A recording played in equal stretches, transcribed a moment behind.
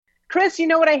Chris, you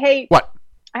know what I hate? What?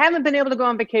 I haven't been able to go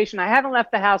on vacation. I haven't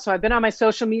left the house. So I've been on my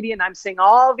social media and I'm seeing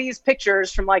all these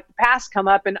pictures from like the past come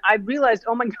up. And I realized,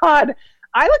 oh my God,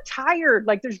 I look tired.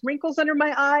 Like there's wrinkles under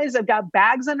my eyes. I've got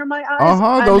bags under my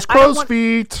eyes. Those crow's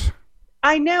feet.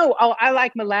 I know. Oh, I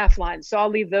like my laugh lines, so I'll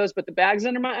leave those. But the bags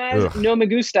under my eyes, no me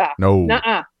gusta. No.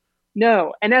 Nuh-uh.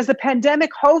 No. And as the pandemic,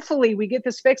 hopefully we get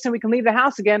this fixed and we can leave the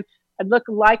house again. I'd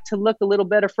like to look a little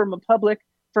better from a public.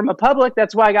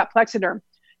 That's why I got Plexiderm.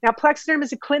 Now, Plexiderm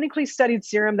is a clinically studied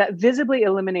serum that visibly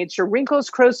eliminates your wrinkles,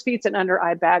 crow's feet, and under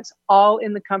eye bags, all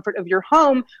in the comfort of your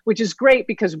home, which is great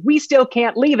because we still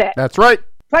can't leave it. That's right.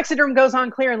 Plexiderm goes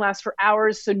on clear and lasts for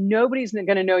hours, so nobody's going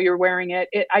to know you're wearing it.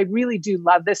 I really do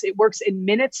love this. It works in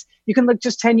minutes. You can look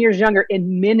just 10 years younger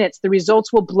in minutes. The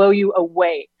results will blow you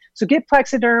away. So get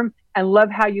Plexiderm and love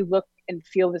how you look and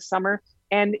feel this summer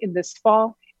and in this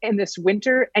fall and this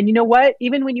winter. And you know what?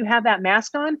 Even when you have that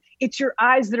mask on, it's your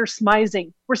eyes that are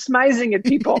smizing. We're smizing at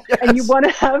people. Yes. And you want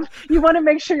to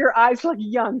make sure your eyes look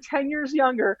young, 10 years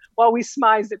younger while we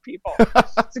smize at people.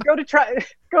 So go to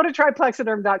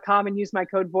tryplexiderm.com and use my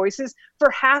code VOICES for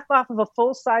half off of a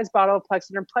full-size bottle of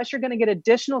Plexiderm. Plus, you're going to get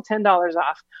additional $10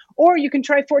 off. Or you can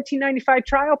try $14.95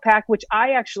 trial pack, which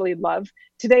I actually love,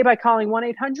 today by calling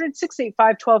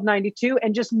 1-800-685-1292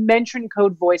 and just mention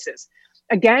code VOICES.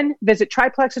 Again, visit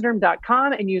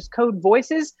tryplexiderm.com and use code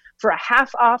VOICES for a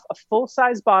half off a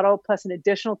full-size bottle plus an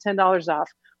additional $10 off.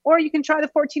 Or you can try the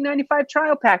 $14.95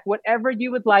 trial pack, whatever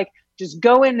you would like. Just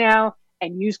go in now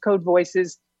and use code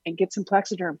VOICES and get some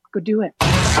Plexiderm. Go do it.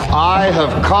 I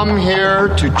have come here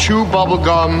to chew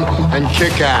bubblegum and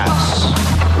kick ass.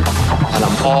 And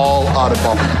I'm all out of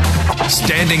bubblegum.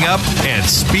 Standing up and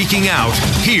speaking out,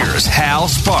 here's Hal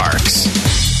Sparks.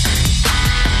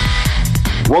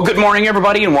 Well, good morning,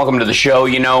 everybody, and welcome to the show.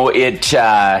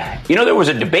 There was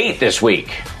a debate this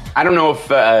week. I don't know if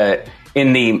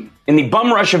in the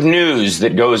bum rush of news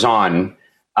that goes on.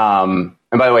 And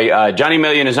by the way, Johnny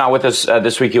Million is not with us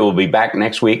this week. He will be back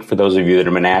next week. For those of you that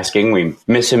have been asking, we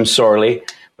miss him sorely,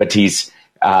 but he's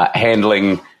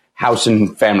handling house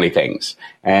and family things,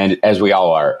 and as we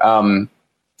all are.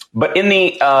 But in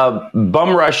the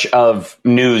bum rush of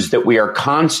news that we are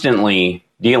constantly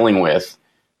dealing with.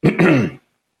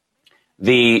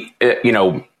 I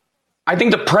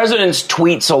think the president's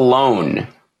tweets alone,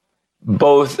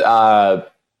 both, I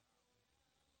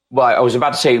was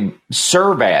about to say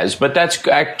serve as, but that's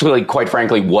actually, quite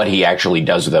frankly, what he actually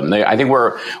does with them. I think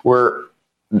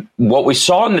what we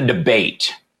saw in the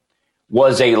debate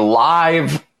was a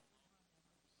live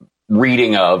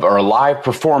reading of, or a live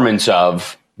performance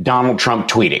of, Donald Trump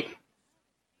tweeting.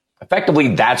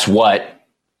 Effectively, that's what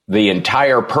the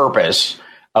entire purpose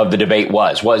of the debate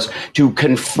was to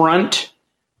confront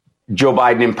Joe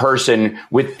Biden in person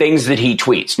with things that he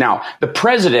tweets. Now, the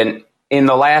president in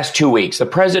the last 2 weeks, the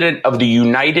president of the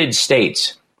United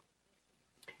States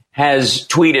has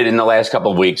tweeted in the last couple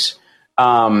of weeks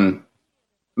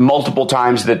multiple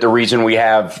times that the reason we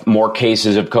have more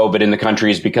cases of COVID in the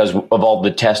country is because of all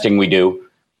the testing we do,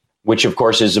 which, of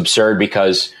course, is absurd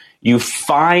because you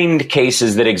find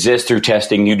cases that exist through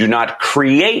testing. You do not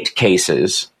create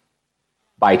cases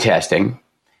by testing.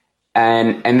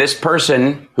 And this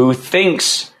person who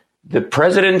thinks, the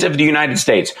president of the United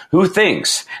States, who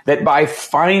thinks that by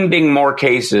finding more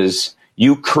cases,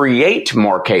 you create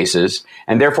more cases,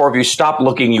 and therefore if you stop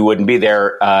looking, you wouldn't be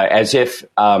there, as if,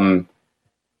 I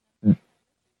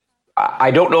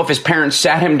don't know if his parents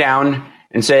sat him down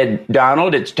and said,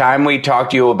 Donald, it's time we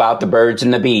talk to you about the birds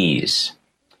and the bees.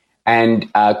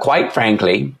 And quite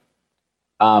frankly,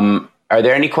 are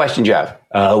there any questions you have?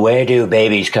 Where do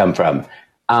babies come from?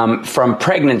 From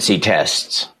pregnancy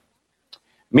tests.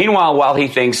 Meanwhile, while he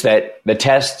thinks that the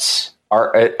tests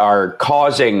are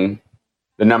causing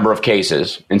the number of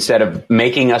cases instead of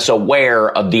making us aware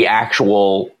of the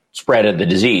actual spread of the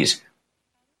disease.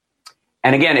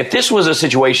 And again, if this was a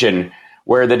situation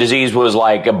where the disease was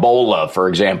like Ebola, for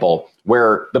example,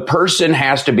 where the person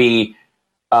has to be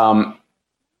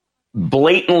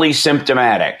blatantly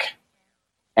symptomatic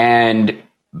and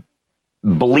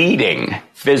bleeding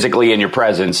physically in your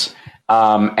presence,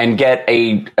 and get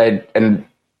a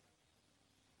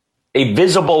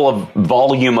visible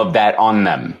volume of that on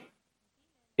them.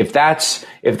 If that's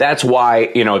why,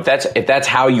 if that's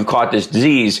how you caught this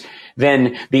disease,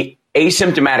 then the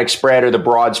asymptomatic spread or the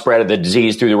broad spread of the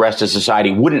disease through the rest of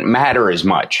society wouldn't matter as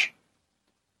much.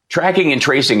 Tracking and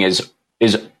tracing is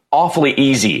awfully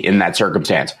easy in that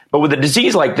circumstance. But with a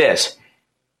disease like this,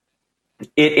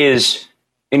 it is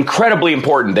incredibly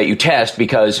important that you test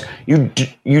because you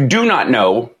do not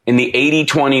know in the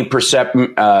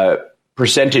 80-20%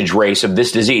 percentage race of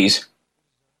this disease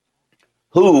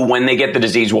who, when they get the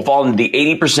disease, will fall into the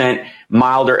 80%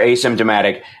 mild or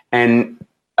asymptomatic and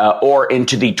or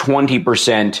into the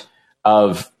 20%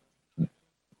 of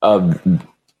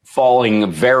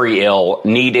falling very ill,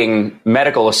 needing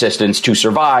medical assistance to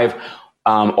survive,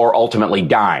 or ultimately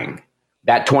dying.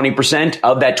 That 20%,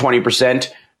 of that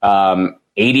 20%,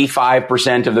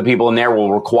 85% of the people in there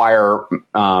will require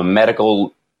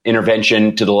medical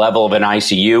intervention to the level of an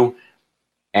ICU,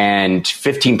 and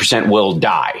 15% will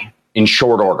die in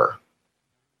short order.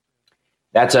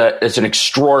 That's an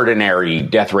extraordinary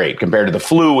death rate compared to the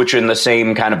flu, which in the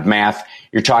same kind of math,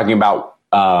 you're talking about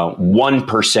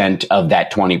 1% of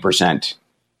that 20%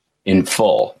 in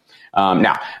full.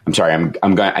 Now, I'm sorry,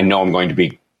 I know I'm going to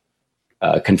be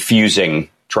confusing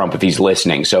Trump if he's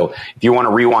listening. So if you want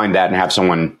to rewind that and have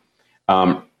someone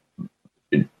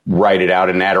write it out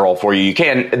in Adderall for you, you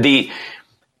can. The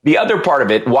other part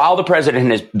of it, while the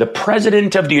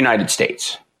president of the United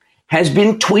States has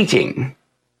been tweeting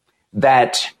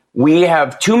that we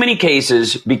have too many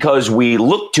cases because we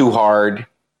look too hard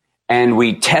and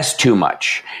we test too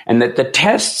much, and that the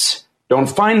tests don't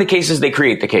find the cases, they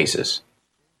create the cases.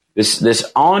 This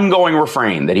ongoing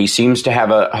refrain that he seems to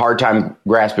have a hard time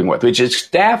grasping with, which his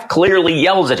staff clearly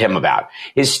yells at him about.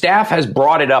 His staff has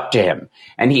brought it up to him,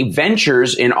 and he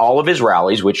ventures in all of his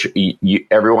rallies, which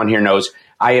everyone here knows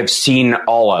I have seen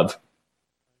all of.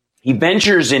 He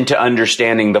ventures into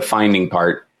understanding the finding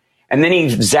part, and then he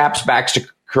zaps back to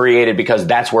created because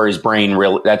that's where his brain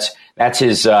really, that's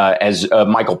his, as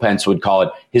Michael Pence would call it,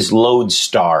 his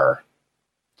lodestar.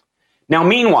 Now,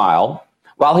 meanwhile,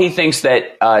 while he thinks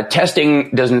that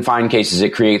testing doesn't find cases,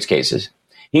 it creates cases,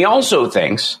 he also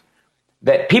thinks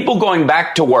that people going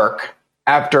back to work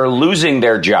after losing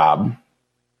their job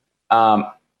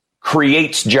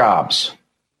creates jobs.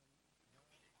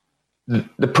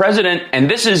 The president,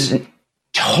 and this is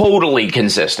totally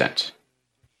consistent.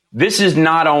 This is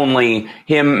not only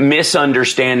him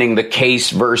misunderstanding the case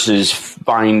versus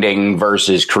finding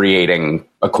versus creating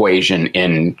equation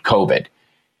in COVID.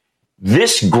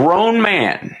 This grown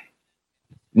man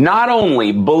not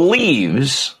only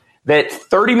believes that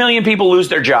 30 million people lose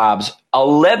their jobs,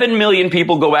 11 million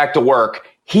people go back to work,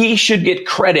 he should get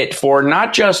credit for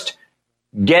not just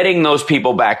getting those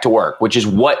people back to work, which is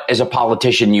what, as a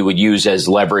politician, you would use as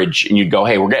leverage, and you'd go,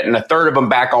 hey, we're getting a third of them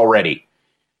back already.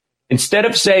 Instead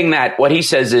of saying that, what he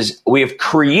says is we have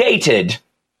created,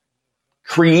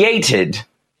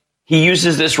 he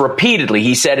uses this repeatedly.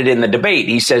 He said it in the debate.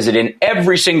 He says it in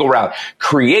every single round,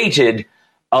 created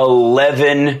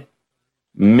 11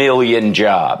 million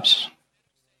jobs.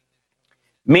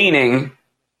 Meaning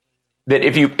that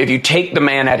if you take the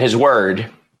man at his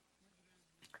word,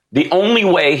 the only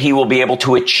way he will be able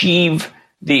to achieve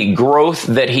the growth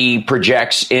that he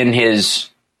projects in his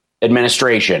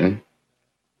administration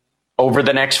over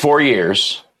the next 4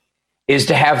 years is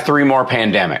to have 3 more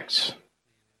pandemics.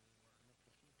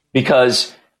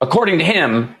 Because according to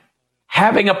him,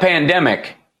 having a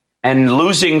pandemic and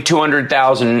losing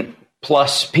 200,000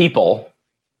 plus people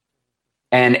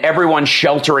and everyone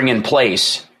sheltering in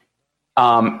place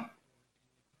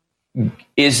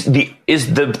is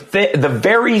the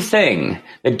very thing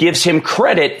that gives him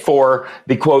credit for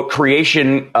the, quote,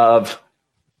 creation of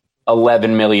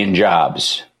 11 million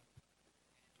jobs.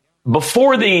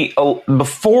 Before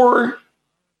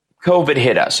COVID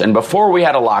hit us, and before we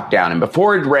had a lockdown, and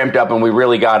before it ramped up, and we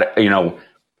really got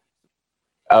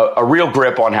a real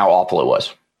grip on how awful it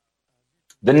was,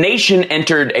 the nation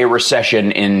entered a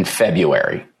recession in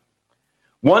February,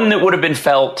 one that would have been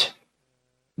felt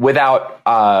without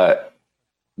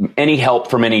any help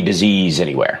from any disease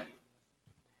anywhere,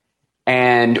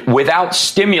 and without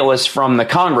stimulus from the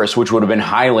Congress, which would have been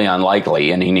highly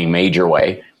unlikely in any major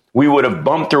way. We would have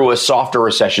bumped through a softer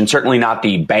recession, certainly not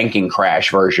the banking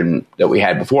crash version that we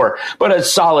had before, but a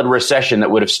solid recession that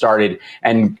would have started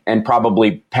and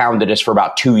probably pounded us for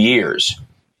about 2 years.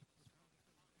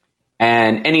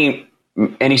 And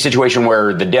any situation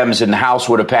where the Dems in the House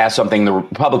would have passed something, the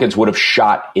Republicans would have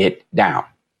shot it down.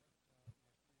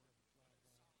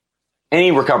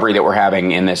 Any recovery that we're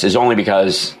having in this is only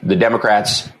because the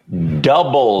Democrats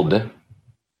doubled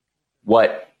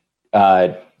what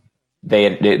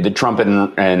the Trump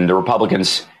and the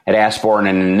Republicans had asked for in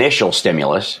an initial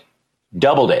stimulus,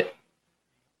 doubled it,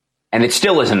 and it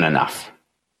still isn't enough.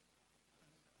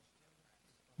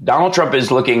 Donald Trump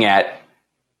is looking at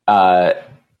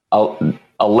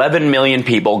 11 million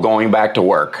people going back to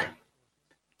work,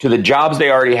 to the jobs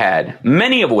they already had,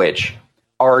 many of which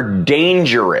are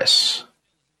dangerous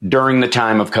during the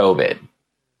time of COVID.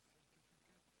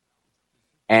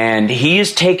 And he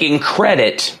is taking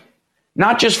credit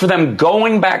not just for them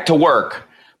going back to work,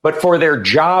 but for their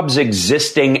jobs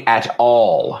existing at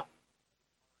all.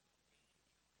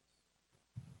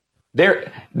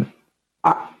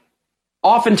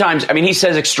 Oftentimes, I mean, he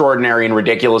says extraordinary and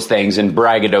ridiculous things and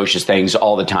braggadocious things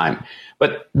all the time.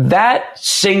 But that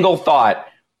single thought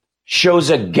shows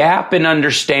a gap in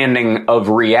understanding of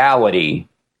reality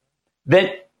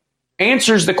that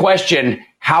answers the question,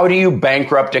 how do you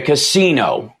bankrupt a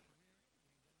casino?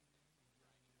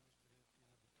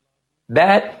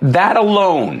 That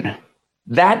alone,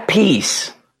 that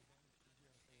piece,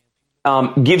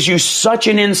 gives you such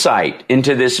an insight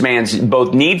into this man's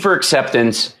both need for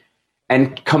acceptance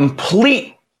and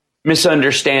complete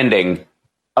misunderstanding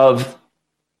of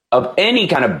any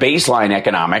kind of baseline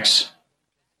economics.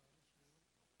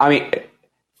 I mean,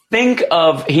 think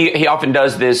of, he often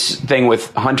does this thing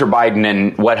with Hunter Biden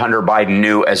and what Hunter Biden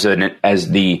knew as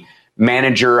the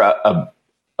manager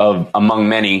of among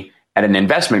many at an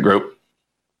investment group.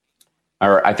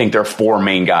 Or I think there are four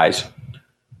main guys.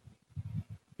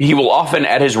 He will often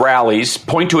at his rallies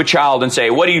point to a child and say,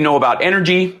 "What do you know about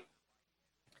energy?"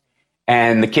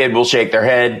 And the kid will shake their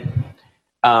head.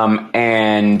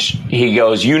 And he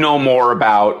goes, "You know more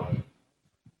about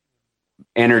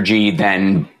energy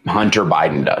than Hunter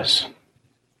Biden does."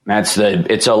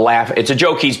 It's a laugh. It's a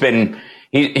joke. He's been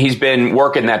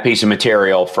working that piece of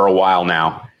material for a while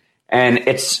now. And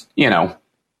it's,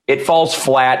 it falls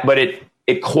flat, but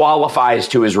it qualifies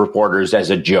to his reporters as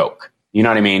a joke. You know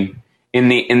what I mean? In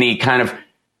the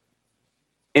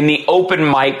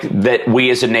open mic that we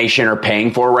as a nation are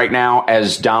paying for right now,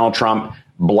 as Donald Trump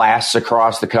blasts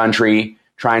across the country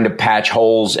trying to patch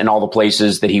holes in all the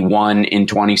places that he won in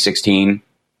 2016.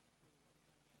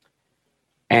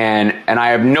 And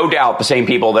I have no doubt the same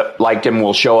people that liked him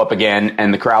will show up again,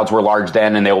 and the crowds were large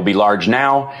then and they will be large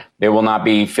now. They will not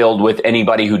be filled with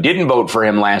anybody who didn't vote for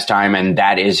him last time, and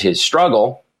that is his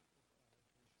struggle.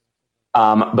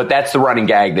 But that's the running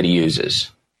gag that he uses.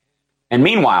 And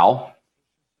meanwhile,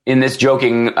 in this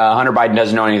joking, Hunter Biden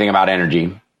doesn't know anything about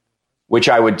energy, which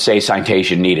I would say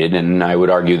citation needed, and I would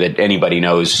argue that anybody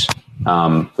knows.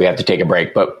 We have to take a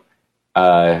break, but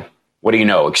what do you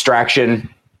know? Extraction,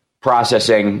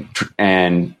 processing,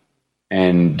 and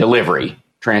delivery,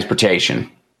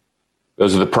 transportation.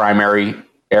 Those are the primary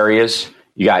areas.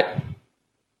 You got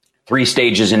 3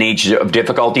 stages in each of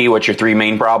difficulty. What's your 3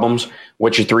 main problems?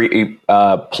 What's your 3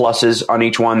 pluses on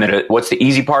each one? What's the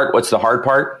easy part? What's the hard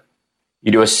part?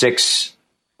 You do a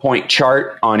 6-point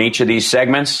chart on each of these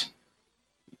segments.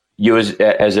 You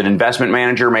as an investment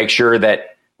manager, make sure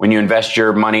that when you invest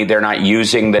your money, they're not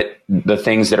using the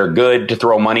things that are good to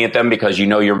throw money at them, because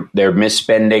they're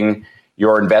misspending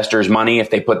your investors' money if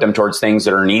they put them towards things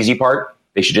that are an easy part.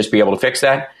 They should just be able to fix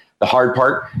that. The hard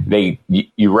part,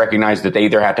 you recognize that they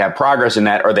either have to have progress in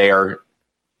that or they are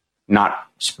not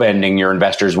spending your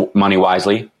investors' money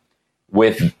wisely.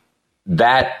 With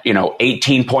that,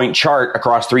 18-point chart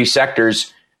across 3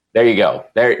 sectors, there you go.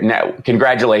 Now,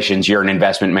 congratulations, you're an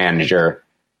investment manager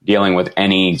dealing with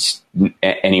any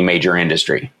major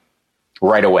industry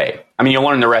right away. I mean, you'll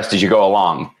learn the rest as you go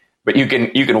along, but you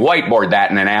can whiteboard that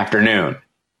in an afternoon.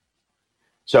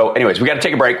 So anyways, we got to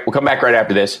take a break. We'll come back right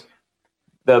after this.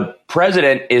 The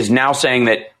president is now saying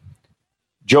that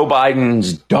Joe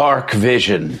Biden's dark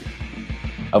vision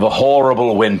of a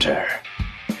horrible winter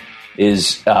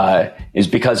is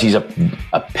because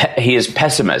he is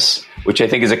pessimist, which I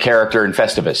think is a character in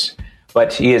Festivus.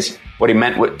 But what he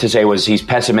meant to say was he's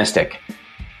pessimistic.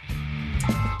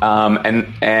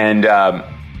 And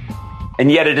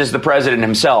yet it is the president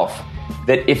himself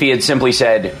that if he had simply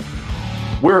said,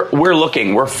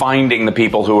 we're finding the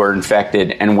people who are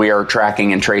infected and we are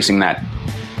tracking and tracing that.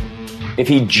 If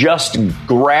he just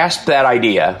grasped that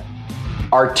idea,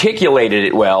 articulated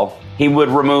it well, he would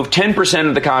remove 10%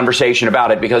 of the conversation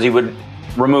about it, because he would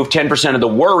remove 10% of the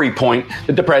worry point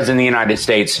that the president of the United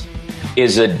States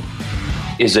is a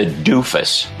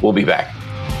doofus. We'll be back.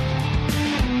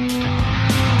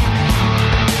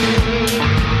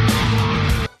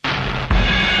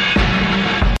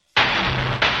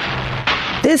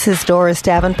 This is Doris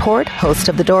Davenport, host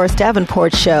of The Doris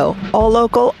Davenport Show, all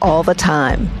local, all the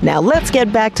time. Now let's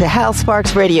get back to Hal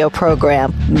Sparks' radio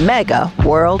program, Mega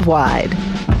Worldwide.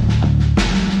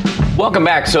 Welcome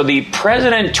back. So the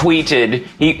president tweeted,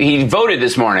 he voted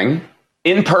this morning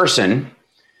in person,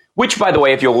 which, by the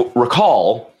way, if you'll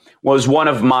recall, was one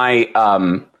of my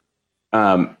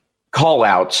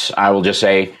call-outs, I will just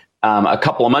say, a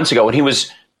couple of months ago, when he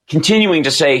was continuing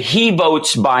to say he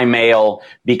votes by mail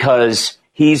because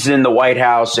he's in the White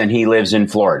House and he lives in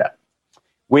Florida,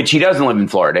 which he doesn't live in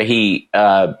Florida. He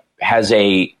has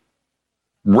a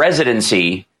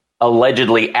residency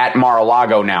allegedly at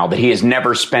Mar-a-Lago now that he has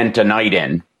never spent a night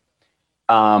in.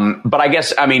 But I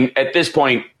guess, I mean, at this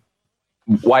point,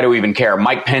 why do we even care?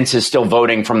 Mike Pence is still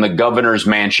voting from the governor's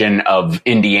mansion of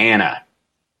Indiana.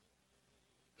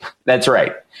 That's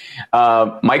right.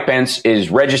 Mike Pence is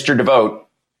registered to vote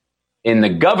in the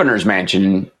governor's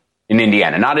mansion in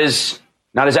Indiana, not his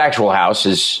actual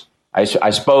house. I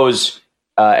suppose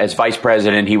as vice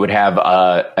president, he would have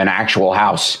an actual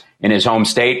house in his home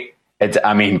state. It's,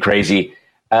 I mean, crazy.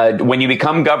 When you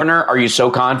become governor, are you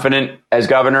so confident as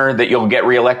governor that you'll get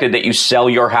reelected that you sell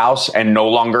your house and no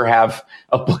longer have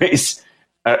a place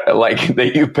like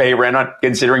that you pay rent on,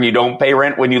 considering you don't pay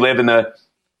rent when you live in the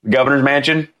governor's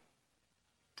mansion?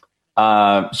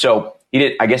 So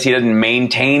I guess he doesn't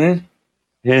maintain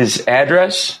his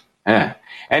address.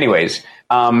 Anyways,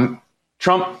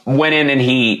 Trump went in and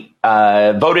he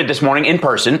voted this morning in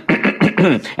person.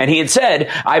 And he had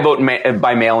said, I vote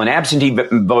by mail and absentee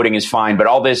voting is fine, but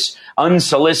all this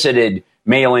unsolicited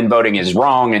mail-in voting is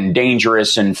wrong and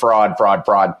dangerous and fraud.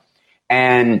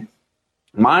 And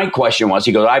my question was,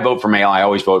 he goes, I vote for mail. I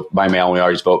always vote by mail. And we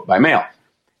always vote by mail.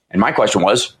 And my question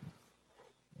was,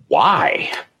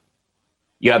 why?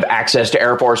 You have access to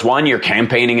Air Force One. You're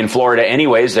campaigning in Florida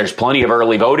anyways. There's plenty of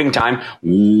early voting time.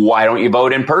 Why don't you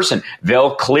vote in person?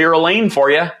 They'll clear a lane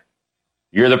for you.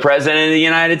 You're the president of the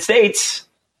United States.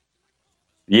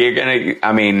 You're going to,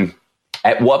 I mean,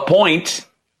 at what point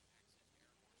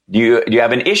do you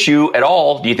have an issue at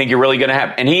all? Do you think you're really going to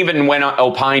have, and he even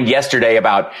opined yesterday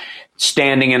about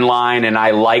standing in line, and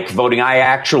I like voting. I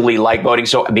actually like voting.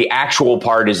 So the actual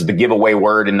part is the giveaway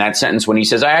word in that sentence. When he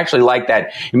says, I actually like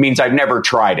that, it means I've never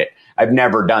tried it. I've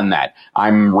never done that.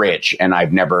 I'm rich and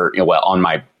I've never, on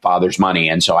my father's money.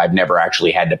 And so I've never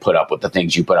actually had to put up with the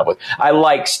things you put up with. I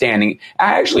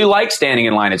actually like standing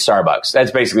in line at Starbucks.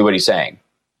 That's basically what he's saying,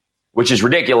 which is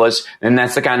ridiculous. And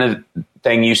that's the kind of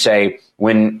thing you say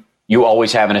when you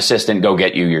always have an assistant go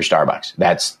get you your Starbucks.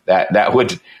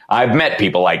 I've met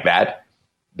people like that.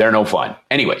 They're no fun.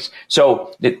 Anyways,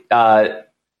 so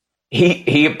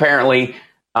he apparently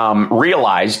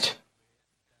realized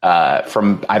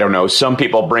from, I don't know, some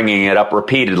people bringing it up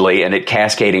repeatedly and it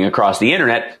cascading across the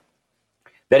internet,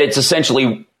 that it's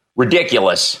essentially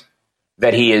ridiculous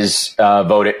that he is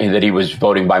that he was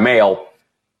voting by mail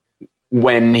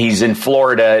when he's in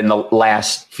Florida in the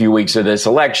last few weeks of this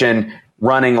election,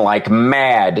 running like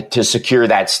mad to secure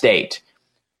that state.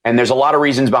 And there's a lot of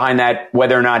reasons behind that,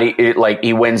 whether or not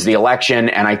he wins the election.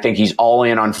 And I think he's all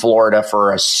in on Florida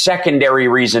for a secondary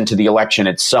reason to the election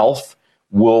itself.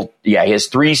 He has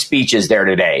 3 speeches there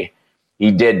today.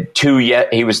 He did 2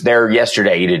 yet. He was there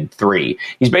yesterday. He did 3.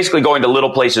 He's basically going to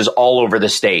little places all over the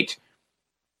state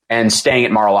and staying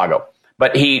at Mar-a-Lago.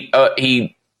 But he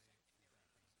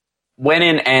went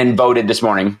in and voted this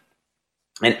morning.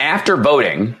 And after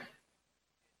voting,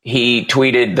 he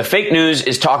tweeted, the fake news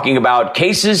is talking about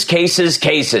cases.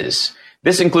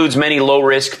 This includes many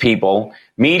low-risk people.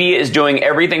 Media is doing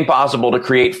everything possible to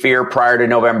create fear prior to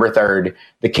November 3rd.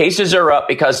 The cases are up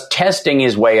because testing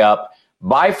is way up,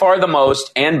 by far the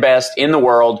most and best in the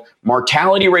world.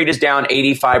 Mortality rate is down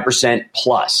 85%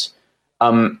 plus.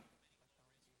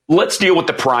 Let's deal with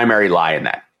the primary lie in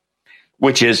that,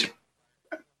 which is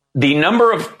the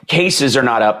number of cases are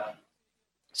not up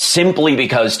simply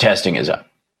because testing is up.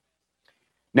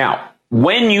 Now,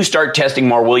 when you start testing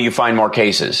more, will you find more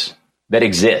cases that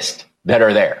exist, that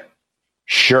are there?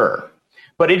 Sure.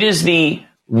 But it is the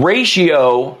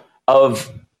ratio of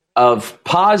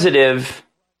positive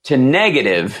to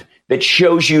negative that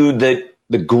shows you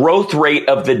the growth rate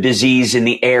of the disease in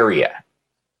the area.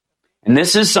 And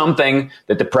this is something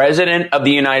that the president of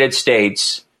the United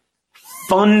States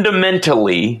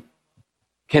fundamentally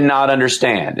cannot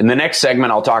understand. In the next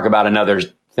segment, I'll talk about another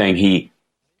thing he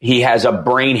has a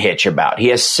brain hitch about. He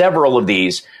has several of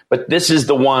these, but this is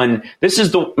the one.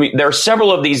 There are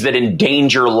several of these that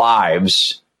endanger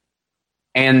lives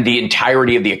and the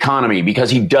entirety of the economy because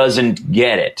he doesn't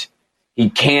get it. He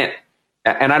can't,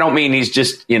 and I don't mean he's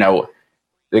just, like,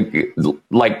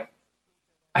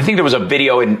 I think there was a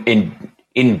video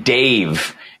in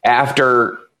Dave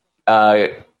after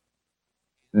Dave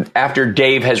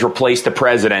has replaced the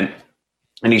president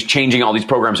and he's changing all these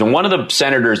programs. And one of the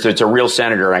senators, that's a real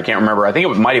senator, I can't remember, I think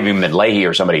it might have even been Leahy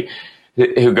or somebody,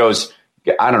 who goes,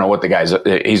 I don't know what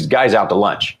he's out to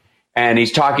lunch. And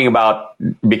he's talking about,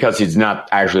 because he's not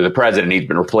actually the president, he's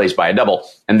been replaced by a double.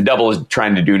 And the double is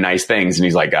trying to do nice things. And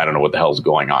he's like, I don't know what the hell's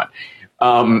going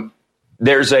on.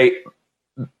 There's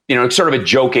sort of a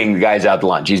joking, the guy's out to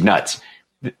lunch. He's nuts.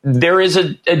 There is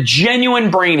a genuine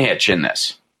brain hitch in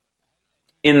this.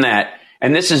 In that,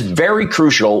 And this is very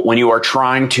crucial when you are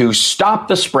trying to stop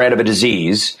the spread of a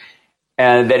disease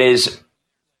that is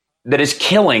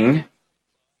killing,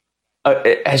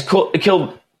 has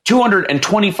killed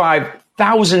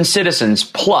 225,000 citizens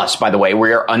plus, by the way.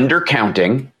 We are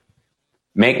undercounting.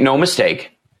 Make no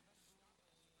mistake.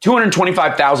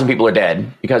 225,000 people are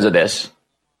dead because of this.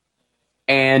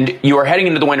 And you are heading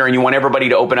into the winter and you want everybody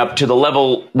to open up to the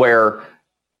level where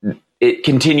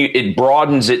it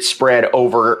broadens its spread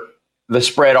over the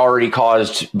spread already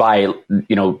caused by,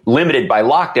 limited by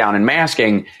lockdown and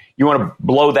masking. You want to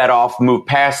blow that off, move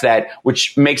past that,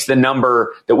 which makes the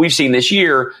number that we've seen this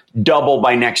year double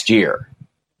by next year.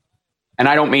 And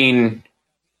I don't mean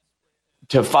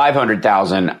to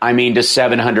 500,000. I mean to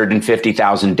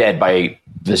 750,000 dead by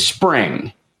the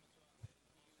spring.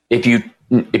 If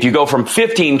you go from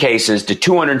 15 cases to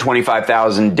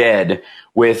 225,000 dead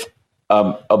with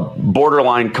a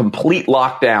borderline complete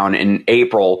lockdown in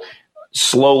April,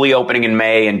 slowly opening in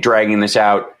May and dragging this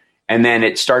out, and then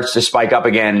it starts to spike up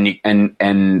again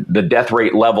and the death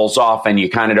rate levels off and you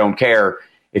kind of don't care.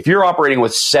 If you're operating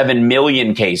with 7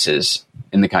 million cases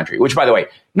in the country, which, by the way,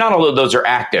 not all of those are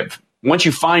active. Once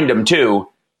you find them, too,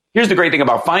 here's the great thing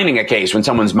about finding a case when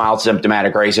someone's mild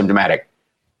symptomatic or asymptomatic.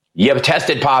 You have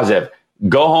tested positive.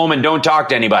 Go home and don't talk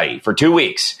to anybody for 2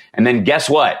 weeks. And then guess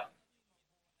what?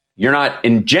 You're not,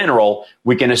 in general,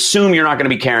 we can assume you're not going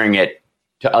to be carrying it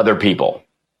to other people.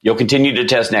 You'll continue to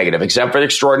test negative, except for the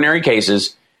extraordinary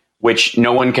cases, which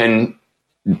no one can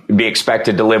be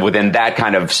expected to live within that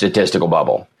kind of statistical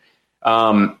bubble.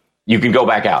 You can go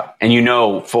back out, and you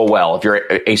know full well if you're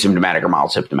asymptomatic or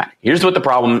mild symptomatic. Here's the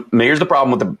problem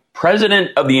with the President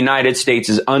of the United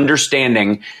States'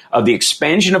 understanding of the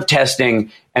expansion of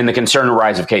testing and the concern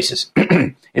rise of cases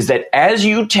is that as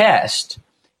you test,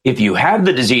 if you have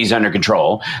the disease under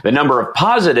control, the number of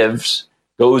positives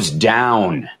goes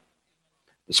down.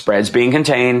 The spread's being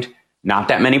contained. Not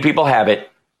that many people have it.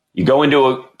 You go into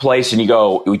a place and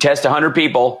we test 100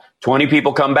 people, 20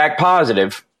 people come back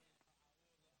positive.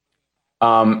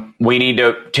 We need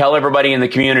to tell everybody in the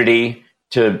community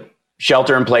to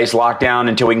shelter in place, lock down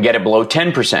until we can get it below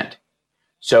 10%.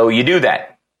 So you do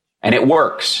that, and it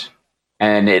works.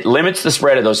 And it limits the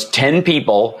spread of those 10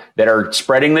 people that are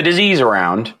spreading the disease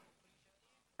around.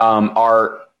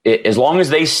 As long as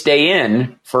they stay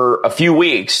in for a few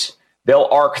weeks, they'll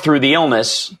arc through the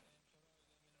illness.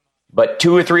 But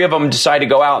 2 or 3 of them decide to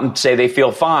go out and say they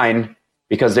feel fine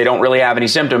because they don't really have any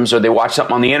symptoms, or they watch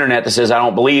something on the internet that says, I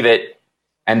don't believe it.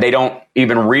 And they don't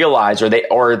even realize, or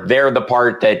they're the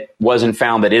part that wasn't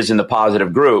found that is in the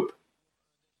positive group.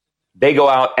 They go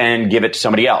out and give it to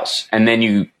somebody else. And then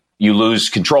you lose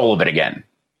control of it again.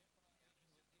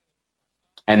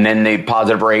 And then the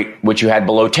positive rate, which you had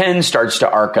below 10, starts to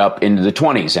arc up into the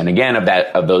 20s. And again,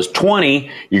 of those 20,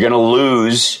 you're going to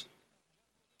lose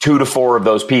 2 to 4 of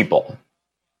those people.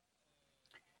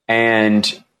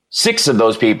 And 6 of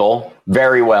those people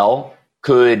very well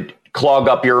could clog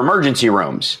up your emergency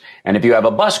rooms. And if you have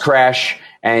a bus crash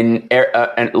and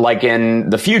like in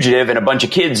The Fugitive and a bunch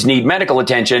of kids need medical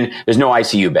attention, there's no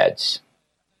ICU beds.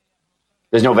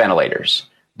 There's no ventilators.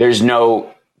 There's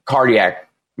no cardiac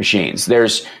machines.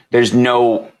 There's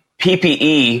no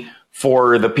PPE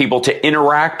for the people to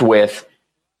interact with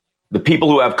the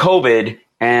people who have COVID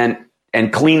and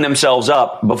clean themselves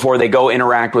up before they go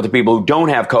interact with the people who don't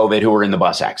have COVID who were in the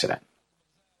bus accident.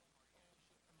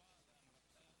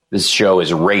 This show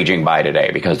is raging by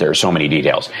today because there are so many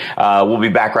details. We'll be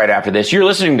back right after this. You're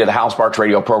listening to the Hal Sparks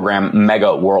radio program,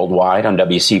 Mega Worldwide, on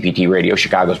WCPT Radio,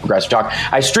 Chicago's Progressive Talk.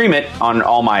 I stream it on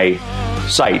all my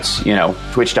sites,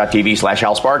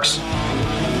 twitch.tv/Hal Sparks,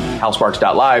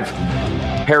 halsparks.live,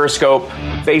 Periscope,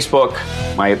 Facebook,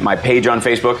 my page on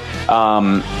Facebook,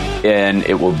 and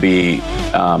it will be,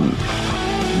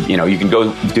 you can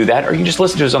go do that, or you can just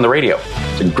listen to us on the radio.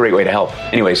 It's a great way to help.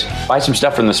 Anyways, buy some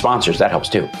stuff from the sponsors. That helps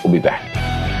too. We'll be back.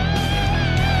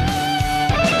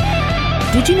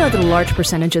 Did you know that a large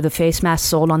percentage of the face masks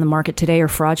sold on the market today are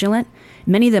fraudulent?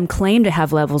 Many of them claim to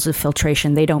have levels of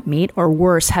filtration they don't meet, or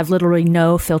worse, have literally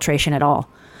no filtration at all.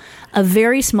 A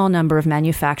very small number of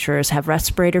manufacturers have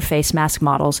respirator face mask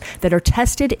models that are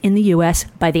tested in the U.S.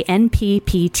 by the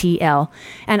NPPTL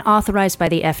and authorized by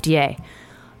the FDA.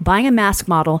 Buying a mask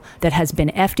model that has been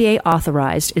FDA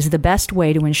authorized is the best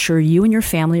way to ensure you and your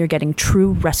family are getting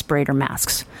true respirator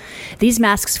masks. These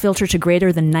masks filter to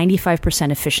greater than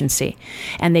 95% efficiency,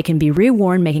 and they can be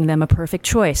reworn, making them a perfect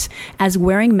choice, as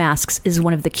wearing masks is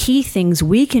one of the key things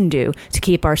we can do to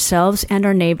keep ourselves and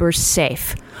our neighbors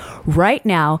safe. Right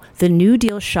now, the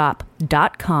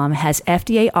NewDealShop.com has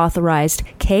FDA-authorized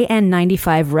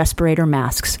KN95 respirator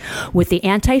masks with the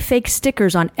anti-fake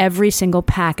stickers on every single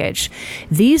package.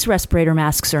 These respirator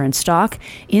masks are in stock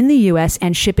in the U.S.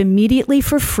 and ship immediately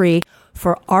for free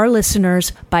for our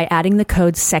listeners by adding the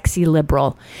code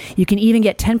SEXYLIBERAL. You can even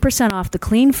get 10% off the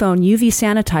Clean Phone UV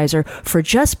sanitizer for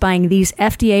just buying these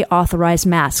FDA-authorized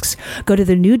masks. Go to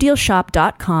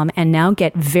thenewdealshop.com and now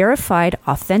get verified,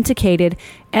 authenticated,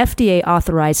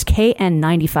 FDA-authorized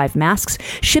KN95 masks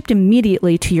shipped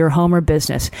immediately to your home or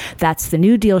business. That's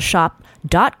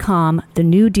thenewdealshop.com,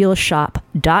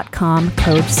 thenewdealshop.com,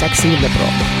 code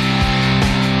SEXYLIBERAL.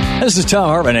 This is Tom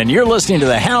Hartman, and you're listening to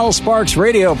the Hal Sparks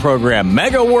radio program,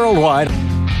 Mega Worldwide.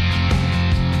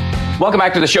 Welcome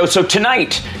back to the show. So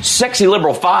tonight, Sexy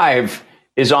Liberal 5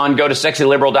 is on. Go to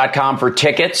sexyliberal.com for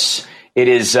tickets. It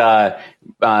is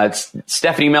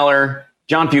Stephanie Miller,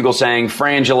 John Fugelsang,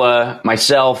 Frangela,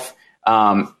 myself.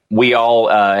 We all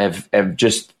have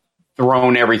just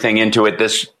thrown everything into it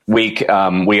this week.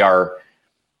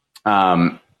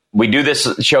 We do this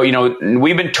show,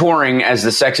 we've been touring as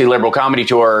the Sexy Liberal Comedy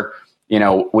Tour.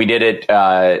 We did it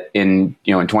in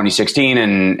 2016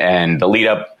 and the lead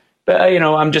up.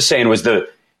 I'm just saying it was the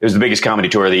biggest comedy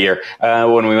tour of the year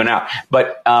when we went out.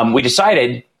 But we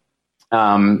decided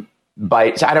I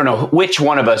don't know which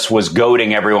one of us was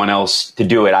goading everyone else to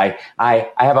do it. I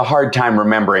have a hard time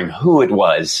remembering who it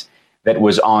was that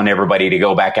was on everybody to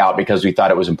go back out because we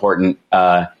thought it was important.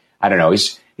 I don't know.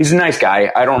 He's a nice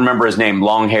guy. I don't remember his name.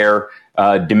 Long hair,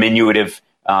 diminutive,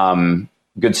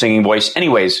 good singing voice.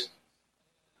 Anyways,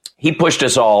 he pushed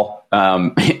us all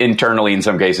internally in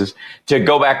some cases to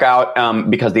go back out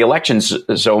because the election's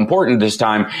so important this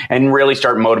time and really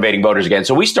start motivating voters again.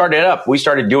 So we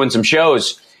started doing some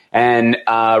shows. And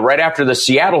right after the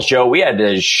Seattle show, we had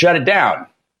to shut it down.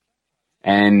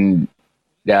 And,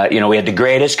 we had the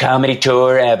greatest comedy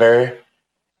tour ever.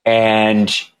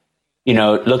 And,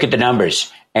 look at the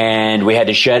numbers. And we had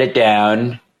to shut it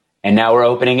down, and now we're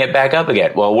opening it back up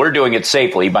again. Well, we're doing it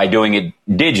safely by doing it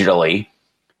digitally,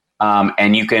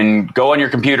 and you can go on your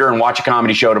computer and watch a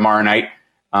comedy show tomorrow night,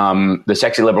 the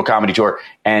Sexy Liberal Comedy Tour,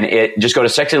 and just go to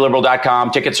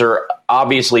sexyliberal.com. Tickets are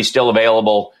obviously still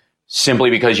available simply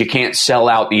because you can't sell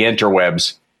out the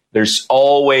interwebs. There's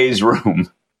always room.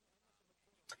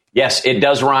 Yes, it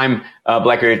does rhyme,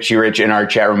 Black Richie Rich in our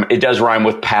chat room. It does rhyme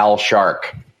with Pal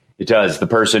Shark. It does. The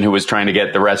person who was trying to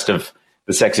get the rest of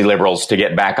the Sexy Liberals to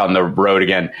get back on the road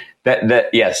again.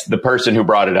 Yes, the person who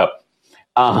brought it up.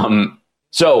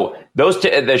 So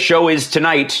the show is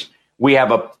tonight. We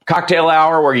have a cocktail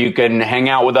hour where you can hang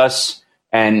out with us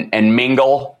and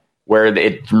mingle, where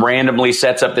it randomly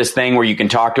sets up this thing where you can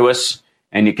talk to us,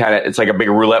 and it's like a big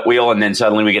roulette wheel, and then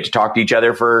suddenly we get to talk to each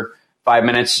other for 5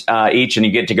 minutes each, and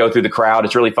you get to go through the crowd.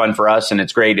 It's really fun for us, and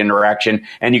it's great interaction.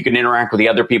 And you can interact with the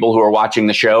other people who are watching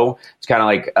the show. It's kind of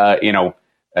like, I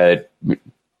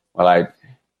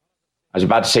was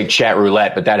about to say chat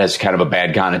roulette, but that has kind of a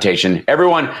bad connotation.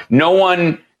 Everyone, no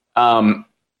one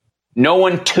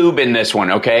tube in this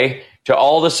one, okay? To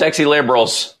all the Sexy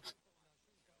Liberals,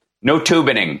 no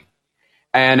tubining.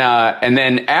 And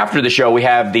then after the show, we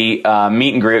have the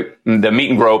meet and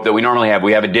grope that we normally have.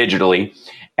 We have it digitally.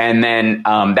 And then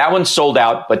that one's sold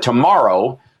out. But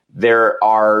tomorrow,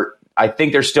 I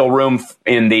think there's still room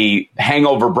in the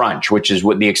hangover brunch, which is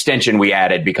what the extension we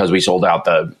added because we sold out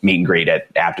the meet and greet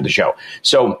after the show.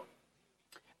 So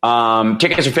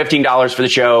tickets are $15 for the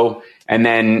show. And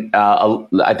then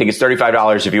I think it's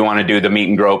 $35 if you want to do the meet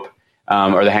and grope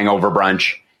or the hangover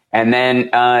brunch. And then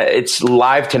it's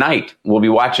live tonight. We'll be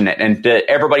watching it. And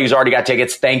everybody who's already got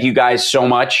tickets, thank you guys so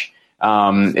much.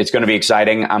 It's going to be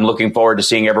exciting. I'm looking forward to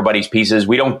seeing everybody's pieces.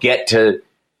 We don't get to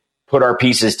put our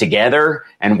pieces together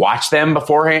and watch them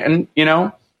beforehand,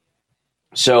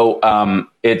 So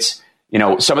it's,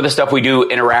 some of the stuff we do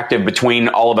interactive between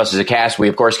all of us as a cast. We,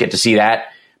 of course, get to see that.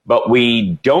 But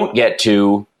we don't get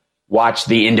to watch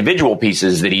the individual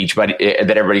pieces that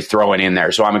everybody's throwing in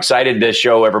there. So I'm excited to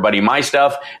show everybody my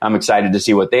stuff. I'm excited to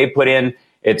see what they put in.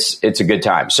 It's a good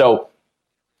time. So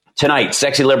tonight,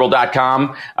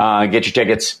 sexyliberal.com. Get your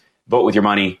tickets, vote with your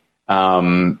money,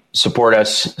 support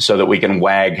us so that we can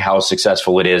wag how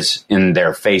successful it is in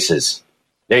their faces.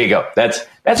 There you go. That's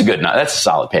a good, that's a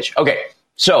solid pitch. Okay.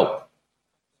 So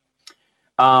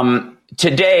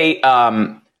today,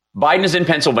 Biden is in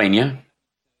Pennsylvania.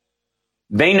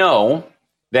 They know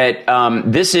that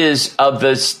this is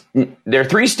there are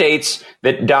 3 states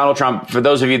that Donald Trump, for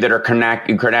those of you that are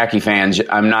Kornacki fans,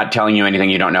 I'm not telling you anything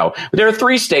you don't know, but there are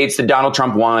 3 states that Donald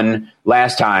Trump won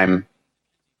last time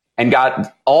and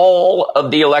got all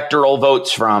of the electoral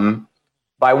votes from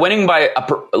by winning by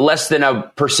less than a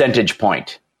percentage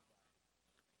point.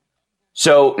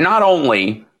 So not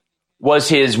only was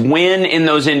his win in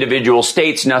those individual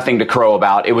states nothing to crow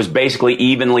about, it was basically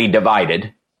evenly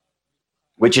divided,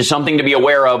 which is something to be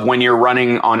aware of when you're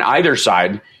running on either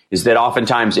side, is that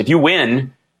oftentimes if you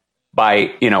win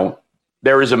by,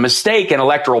 there is a mistake in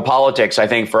electoral politics, I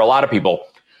think, for a lot of people,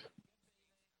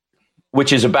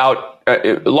 which is about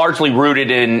largely rooted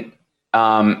in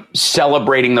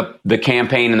celebrating the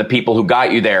campaign and the people who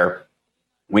got you there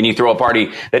when you throw a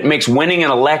party, that makes winning an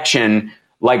election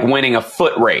like winning a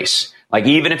foot race. Like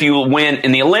even if you win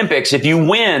in the Olympics, if you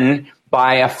win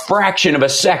by a fraction of a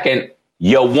second,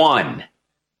 you won.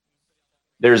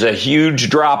 There's a huge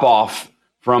drop off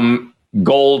from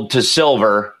gold to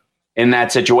silver in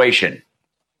that situation.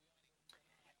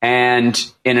 And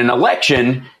in an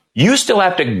election, you still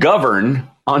have to govern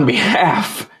on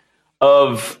behalf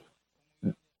of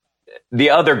the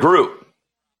other group,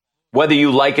 whether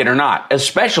you like it or not,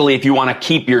 especially if you want to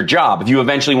keep your job, if you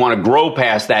eventually want to grow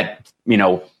past that,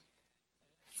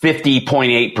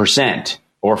 50.8%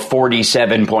 or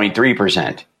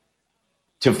 47.3%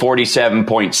 to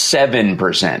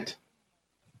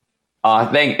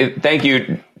 47.7%. Thank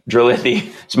you,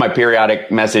 Drilithi. It's my periodic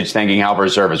message thanking Hal for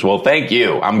his service. Well, thank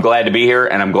you. I'm glad to be here,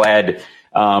 and I'm glad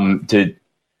to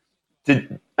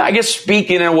I guess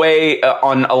speak in a way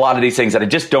on a lot of these things that I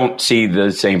just don't see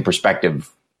the same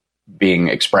perspective being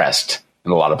expressed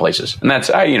in a lot of places. And that's,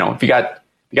 if you got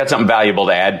something valuable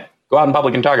to add, go out in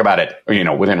public and talk about it,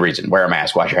 or, within reason. Wear a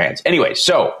mask, wash your hands. Anyway,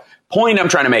 so point I'm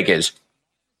trying to make is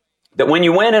that when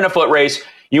you win in a foot race,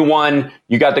 you won,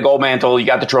 you got the gold mantle, you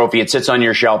got the trophy, it sits on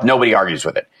your shelf, nobody argues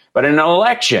with it. But in an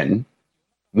election,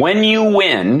 when you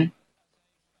win,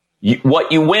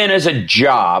 what you win is a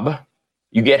job.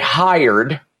 You get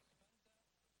hired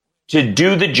to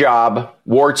do the job,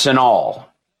 warts and all.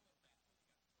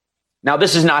 Now,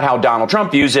 this is not how Donald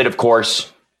Trump views it, of course.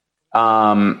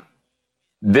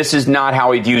 This is not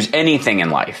how he views anything in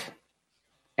life.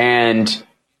 And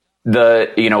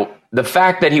the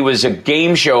fact that he was a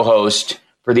game show host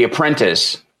for The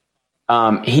Apprentice,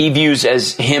 he views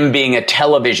as him being a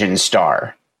television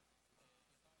star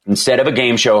instead of a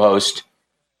game show host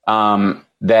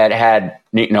that had,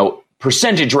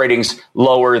 percentage ratings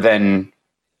lower than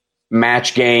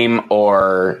Match Game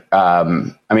or,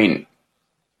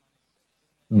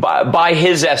 by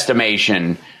his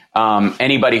estimation,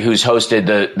 anybody who's hosted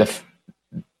the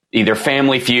either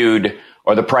Family Feud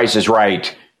or The Price is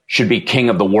Right should be king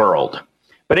of the world.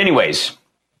 But anyways,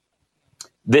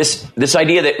 this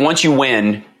idea that once you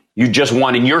win, you just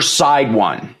won and your side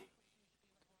won,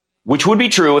 which would be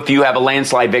true if you have a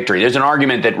landslide victory. There's an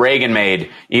argument that Reagan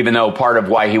made, even though part of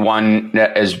why he won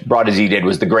as broad as he did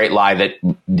was the great lie that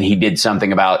he did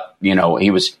something about,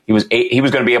 he was going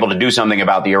to be able to do something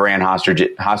about the Iran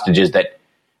hostages that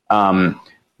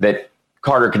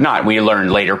Carter could not. We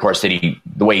learned later, of course, that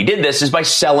the way he did this is by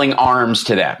selling arms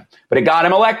to them. But it got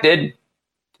him elected, and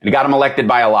it got him elected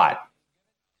by a lot.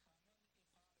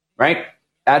 Right?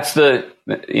 That's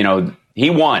he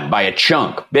won by a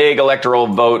chunk, big electoral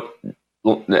vote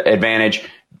advantage,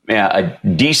 a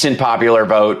decent popular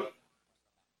vote.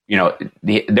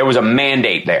 There was a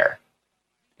mandate there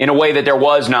in a way that there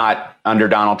was not under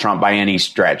Donald Trump by any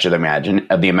stretch of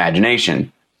the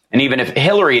imagination. And even if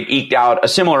Hillary had eked out a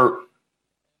similar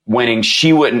winning,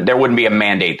 there wouldn't be a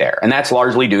mandate there. And that's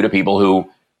largely due to people who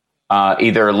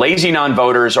either lazy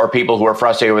non-voters or people who are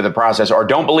frustrated with the process or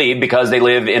don't believe because they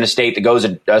live in a state that goes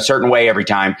a certain way every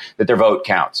time that their vote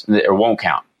counts or won't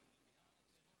count,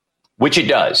 which it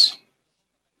does.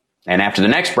 And after the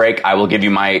next break, I will give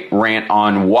you my rant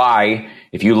on why,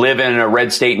 if you live in a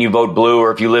red state and you vote blue,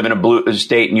 or if you live in a blue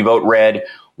state and you vote red,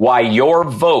 why your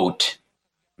vote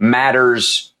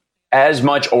matters as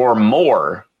much or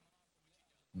more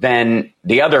than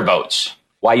the other votes.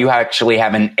 Why you actually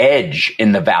have an edge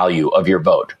in the value of your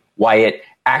vote, why it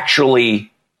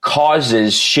actually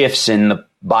causes shifts in the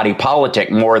body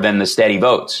politic more than the steady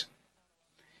votes.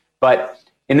 But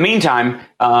in the meantime,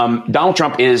 Donald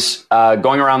Trump is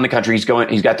going around the country. He's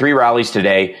got 3 rallies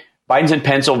today. Biden's in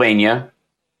Pennsylvania.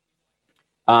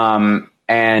 And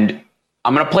I'm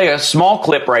going to play a small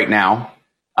clip right now.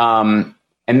 And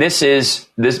this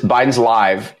Biden's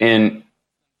live in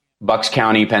Bucks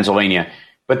County, Pennsylvania.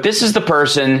 But this is the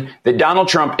person that Donald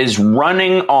Trump is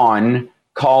running on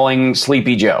calling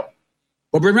Sleepy Joe.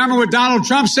 Well, remember what Donald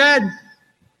Trump said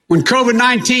when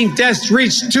COVID-19 deaths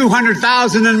reached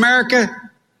 200,000 in America?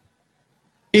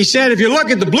 He said, if you look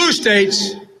at the blue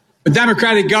states with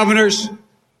Democratic governors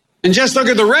and just look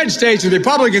at the red states with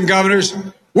Republican governors,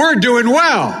 we're doing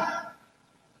well.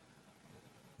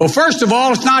 Well, first of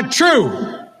all, it's not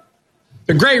true.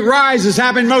 The great rise has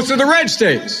happened in most of the red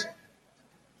states.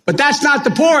 But that's not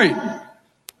the point.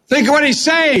 Think of what he's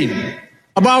saying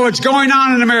about what's going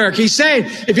on in America. He's saying,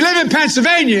 if you live in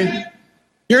Pennsylvania,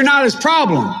 you're not his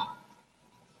problem.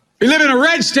 If you live in a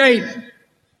red state,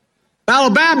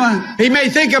 Alabama, he may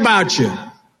think about you.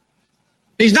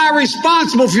 He's not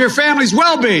responsible for your family's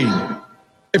well-being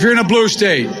if you're in a blue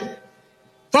state.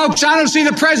 Folks, I don't see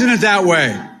the president that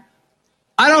way.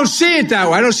 I don't see it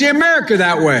that way. I don't see America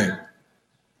that way.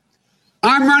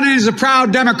 I'm running as a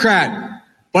proud Democrat,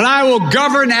 but I will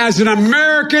govern as an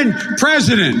American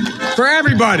president for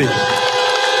everybody.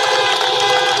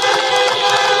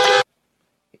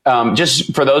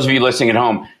 Just for those of you listening at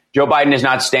home, Joe Biden is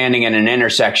not standing in an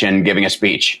intersection giving a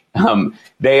speech.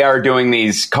 They are doing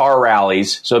these car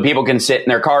rallies so people can sit in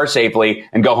their car safely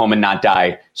and go home and not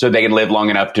die, so they can live long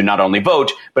enough to not only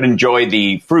vote, but enjoy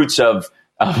the fruits of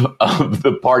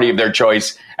the party of their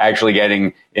choice actually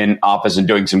getting in office and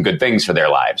doing some good things for their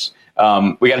lives.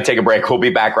 We got to take a break. We'll be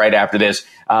back right after this.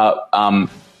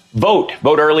 Vote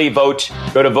early, vote.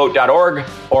 Go to vote.org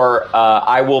or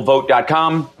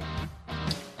iwillvote.com.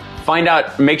 Find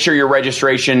out, make sure your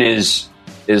registration is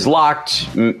locked.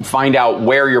 Find out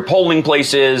where your polling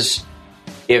place is.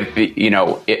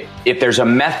 If there's a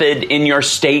method in your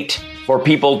state for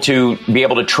people to be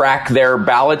able to track their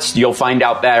ballots, you'll find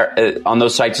out that on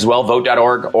those sites as well,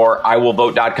 vote.org or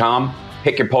iwillvote.com.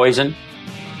 Pick your poison.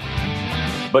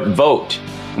 But vote.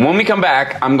 And when we come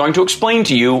back, I'm going to explain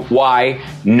to you why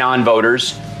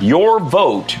non-voters, your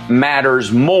vote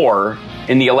matters more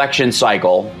in the election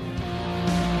cycle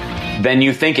than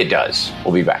you think it does.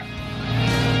 We'll be back.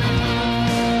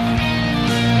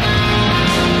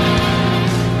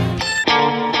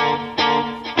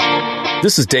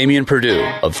 This is Damian Perdue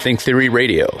of Think Theory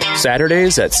Radio,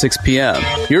 Saturdays at 6 p.m.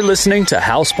 You're listening to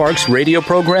Hal Sparks' radio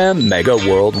program, Mega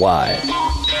Worldwide.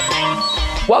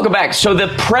 Welcome back. So the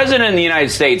president of the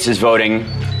United States is voting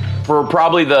for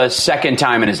probably the second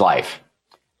time in his life.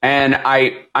 And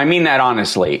I mean that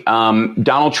honestly.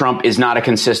 Donald Trump is not a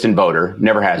consistent voter,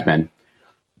 never has been.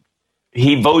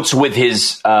 He votes with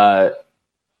his PR,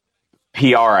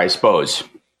 I suppose.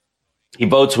 He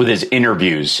votes with his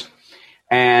interviews.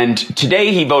 And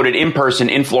today he voted in person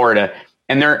in Florida.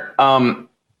 And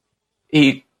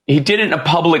he did it in a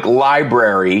public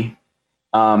library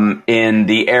in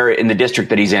the area, in the district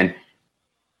that he's in.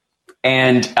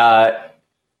 And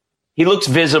he looks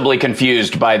visibly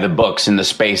confused by the books in the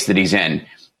space that he's in.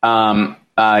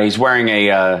 He's wearing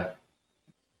a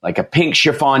pink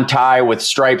chiffon tie with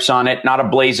stripes on it, not a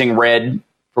blazing red,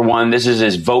 for one. This is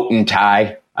his voting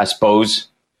tie, I suppose.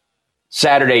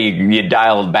 Saturday, you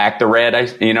dialed back the red, or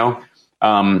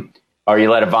you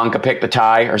let Ivanka pick the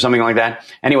tie or something like that.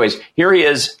 Anyways, here he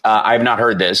is. I have not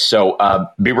heard this, so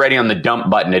be ready on the dump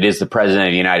button. It is the president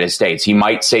of the United States. He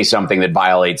might say something that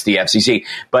violates the FCC,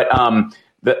 but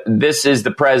this is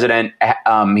the president.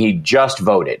 He just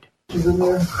voted.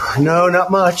 No, not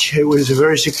much. It was a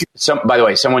very secure. By the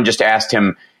way, someone just asked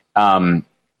him.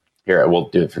 Here, we'll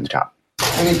do it from the top.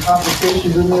 Any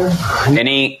complications in there?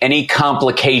 Any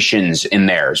complications in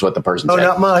there is what the person said. No,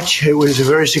 not much. It was a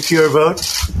very secure vote.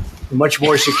 Much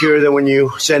more secure than when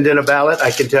you send in a ballot.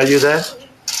 I can tell you that.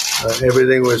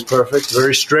 Everything was perfect.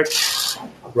 Very strict.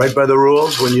 Right by the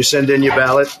rules. When you send in your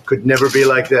ballot, could never be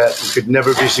like that. It could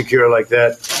never be secure like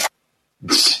that.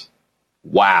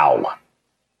 Wow.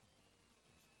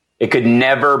 It could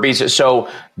never be. So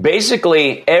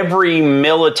basically, every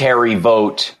military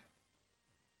vote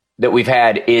that we've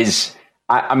had is,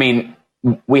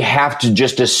 we have to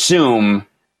just assume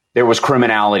there was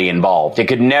criminality involved. It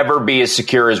could never be as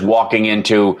secure as walking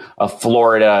into a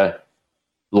Florida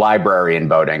library and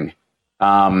voting.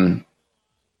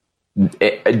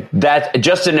 That's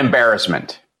just an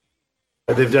embarrassment.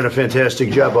 They've done a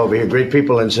fantastic job over here. Great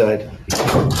people inside.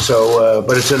 So,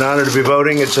 but it's an honor to be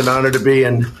voting. It's an honor to be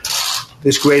in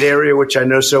this great area, which I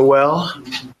know so well.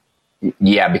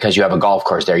 Yeah, because you have a golf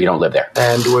course there. You don't live there.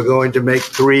 And we're going to make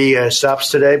 3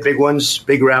 stops today, big ones,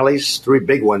 big rallies, 3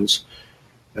 big ones.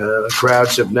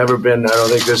 Crowds have never been, I don't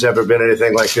think there's ever been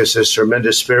anything like this. There's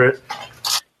tremendous spirit.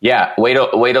 Yeah, wait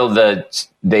till the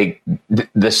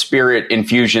spirit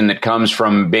infusion that comes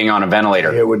from being on a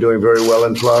ventilator. Yeah, we're doing very well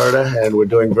in Florida, and we're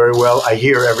doing very well, I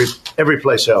hear, every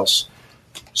place else.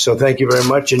 So thank you very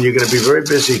much, and you're going to be very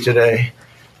busy today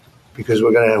because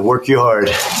we're going to work you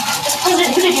hard.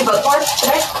 President, who did you vote for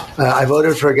today? I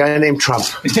voted for a guy named Trump.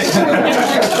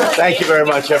 Thank you very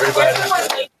much,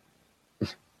 everybody.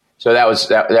 So that was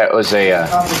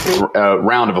a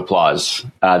round of applause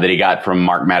that he got from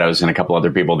Mark Meadows and a couple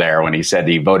other people there when he said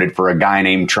he voted for a guy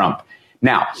named Trump.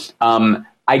 Now,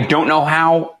 I don't know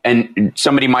how, and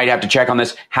somebody might have to check on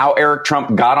this, how Eric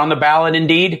Trump got on the ballot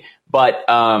indeed, but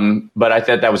I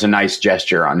thought that was a nice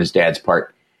gesture on his dad's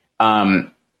part.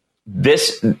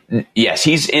 Yes,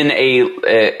 he's in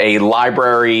a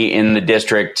library in the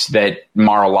district that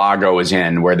Mar-a-Lago is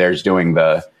in, where there's doing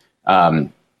the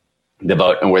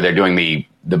vote and where they're doing the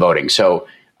voting. So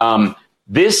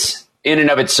this in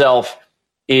and of itself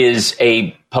is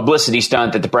a publicity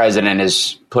stunt that the president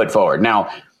has put forward. Now,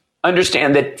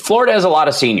 understand that Florida has a lot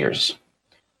of seniors,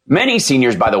 many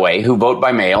seniors, by the way, who vote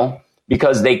by mail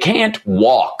because they can't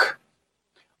walk,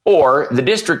 or the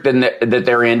district that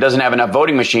they're in doesn't have enough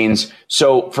voting machines.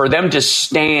 So for them to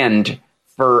stand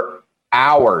for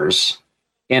hours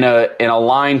in a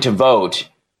line to vote,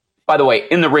 by the way,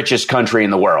 in the richest country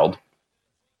in the world,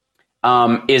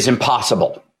 is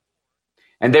impossible.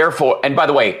 And therefore, and by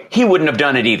the way, he wouldn't have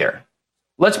done it either.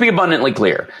 Let's be abundantly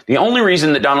clear. The only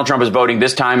reason that Donald Trump is voting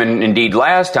this time, and indeed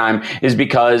last time, is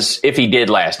because if he did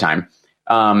last time,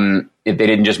 if they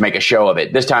didn't just make a show of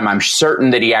it, this time I'm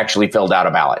certain that he actually filled out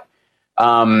a ballot.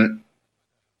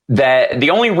 That the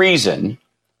only reason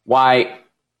why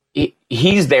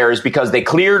he's there is because they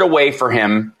cleared a way for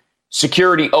him.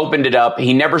 Security opened it up.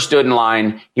 He never stood in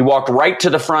line. He walked right to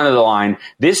the front of the line.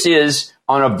 This is,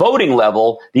 on a voting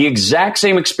level, the exact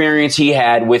same experience he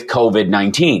had with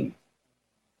COVID-19.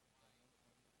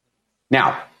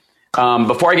 Now,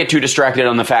 before I get too distracted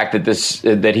on the fact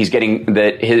that he's getting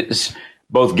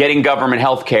both getting government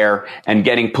health care and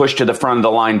getting pushed to the front of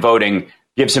the line voting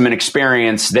gives him an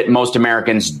experience that most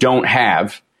Americans don't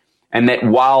have, and that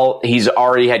while he's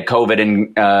already had COVID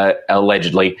and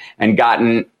allegedly, and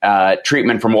gotten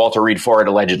treatment from Walter Reed for it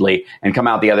allegedly, and come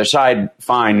out the other side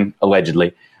fine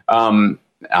allegedly. I'm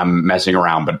messing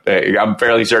around, but I'm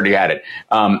fairly certain he had it.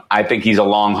 I think he's a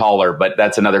long hauler, but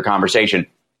that's another conversation.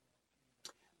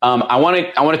 I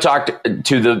want to talk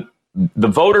to the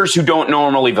voters who don't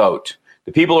normally vote,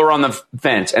 the people who are on the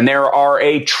fence, and there are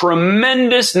a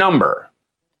tremendous number.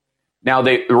 Now,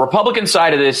 the Republican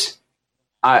side of this,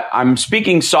 I'm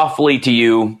speaking softly to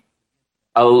you.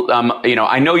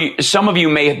 I know some of you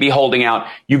may be holding out.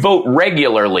 You vote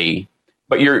regularly,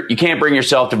 but you can't bring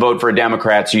yourself to vote for a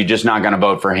Democrat, so you're just not going to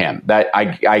vote for him. That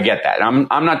I get that. I'm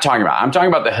not talking about. I'm talking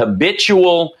about the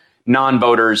habitual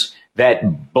non-voters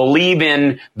that believe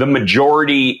in the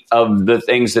majority of the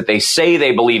things that they say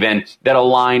they believe in that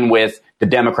align with the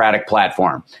Democratic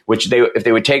platform, which if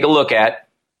they would take a look at,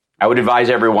 I would advise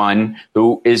everyone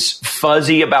who is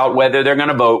fuzzy about whether they're going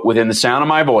to vote within the sound of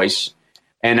my voice.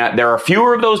 And there are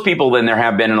fewer of those people than there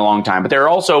have been in a long time. But there are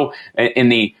also in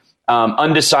the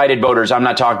undecided voters. I'm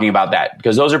not talking about that,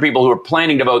 because those are people who are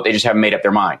planning to vote. They just haven't made up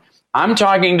their mind. I'm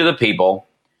talking to the people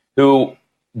who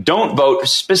don't vote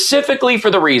specifically for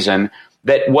the reason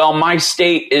that, well, my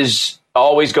state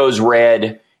always goes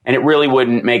red and it really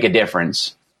wouldn't make a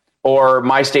difference. Or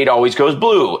my state always goes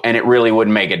blue and it really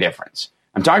wouldn't make a difference.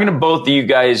 I'm talking to both of you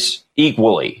guys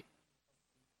equally.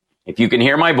 If you can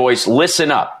hear my voice,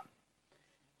 listen up.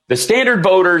 The standard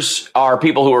voters are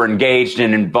people who are engaged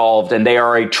and involved, and they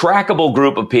are a trackable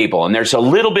group of people. And there's a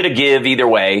little bit of give either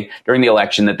way during the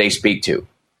election that they speak to.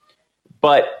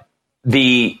 But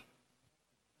in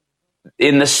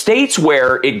the states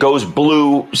where it goes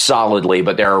blue solidly,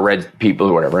 but there are red people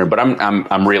or whatever. But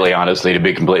I'm really, honestly, to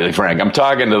be completely frank, I'm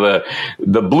talking to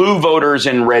the blue voters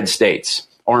in red states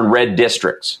or in red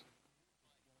districts.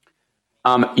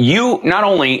 You not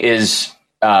only is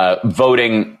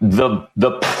voting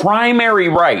the primary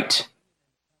right,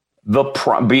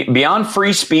 beyond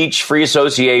free speech, free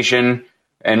association,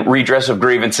 and redress of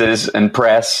grievances, and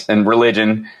press and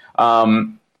religion,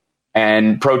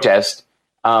 and protest.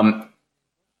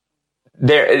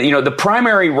 The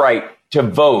primary right to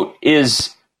vote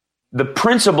is the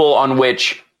principle on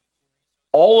which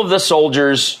all of the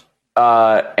soldiers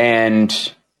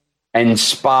and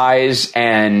spies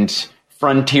and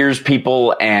frontiers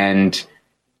people and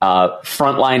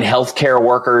frontline healthcare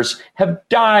workers have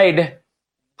died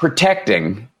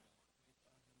protecting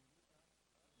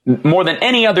more than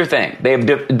any other thing.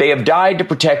 They have died to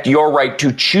protect your right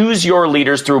to choose your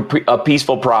leaders through a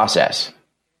peaceful process,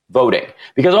 voting.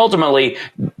 Because ultimately,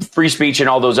 free speech and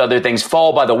all those other things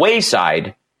fall by the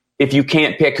wayside if you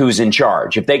can't pick who's in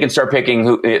charge. If they can start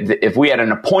picking if we had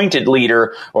an appointed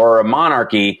leader or a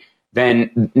monarchy,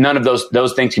 then none of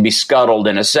those things can be scuttled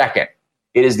in a second.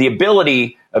 It is the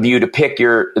ability of you to pick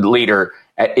your leader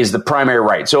is the primary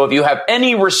right. So if you have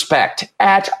any respect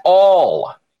at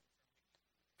all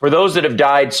for those that have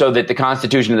died so that the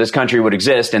Constitution of this country would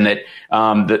exist, and that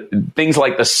things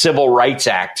like the Civil Rights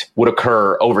Act would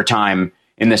occur over time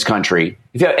in this country,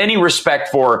 if you have any respect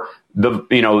for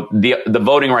the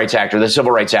Voting Rights Act or the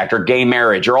Civil Rights Act or gay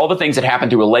marriage or all the things that happen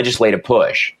through a legislative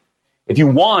push, if you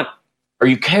want or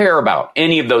you care about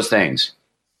any of those things,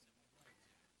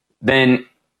 then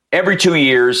every 2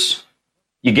 years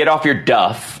you get off your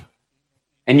duff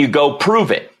and you go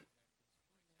prove it.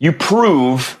 You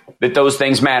prove that those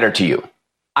things matter to you.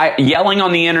 Yelling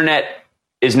on the internet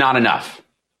is not enough.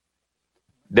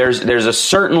 There's a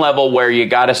certain level where you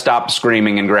got to stop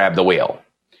screaming and grab the wheel.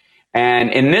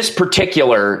 And in this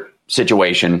particular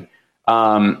situation,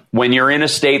 when you're in a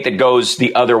state that goes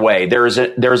the other way, there's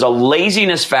a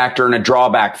laziness factor and a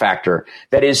drawback factor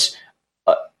that is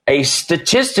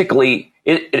statistically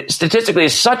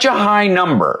is such a high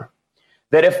number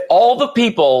that if all the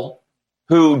people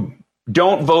who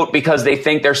don't vote because they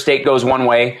think their state goes one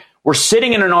way were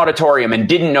sitting in an auditorium and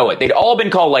didn't know it, they'd all been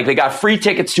called like they got free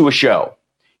tickets to a show.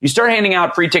 You start handing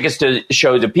out free tickets to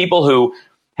shows to people who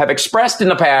have expressed in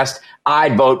the past,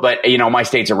 I'd vote, but my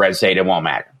state's a red state, it won't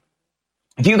matter.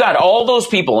 If you got all those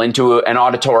people into an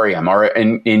auditorium, or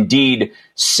indeed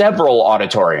several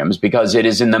auditoriums, because it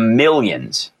is in the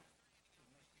millions,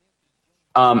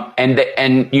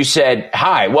 and you said,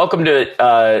 "Hi, welcome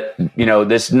to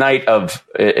this night of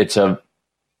it's a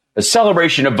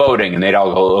celebration of voting," and they'd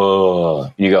all go, "Oh,"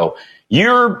 and you go,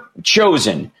 "You're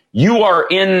chosen. You are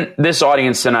in this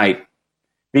audience tonight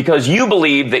because you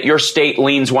believe that your state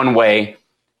leans one way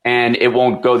and it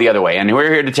won't go the other way." And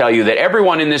we're here to tell you that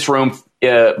everyone in this room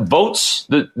votes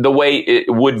the way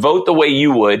would vote the way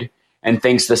you would and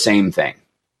thinks the same thing.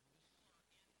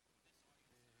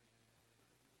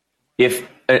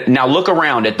 Now look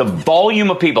around at the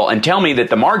volume of people and tell me that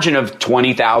the margin of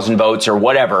 20,000 votes or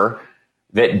whatever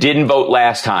that didn't vote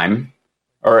last time,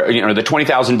 or the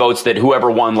 20,000 votes that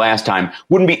whoever won last time,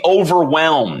 wouldn't be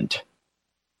overwhelmed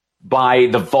by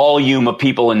the volume of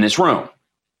people in this room,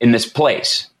 in this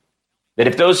place. That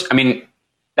if those,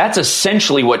 that's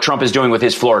essentially what Trump is doing with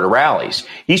his Florida rallies.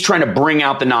 He's trying to bring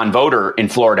out the non-voter in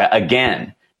Florida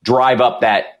again, drive up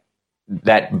that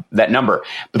number.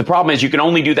 But the problem is you can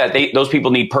only do that. Those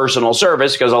people need personal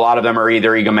service because a lot of them are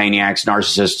either egomaniacs,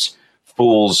 narcissists,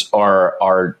 fools,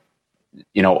 or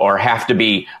have to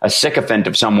be a sycophant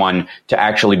of someone to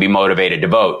actually be motivated to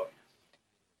vote.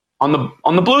 On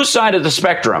the blue side of the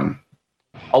spectrum,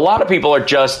 a lot of people are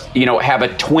just, have a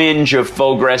twinge of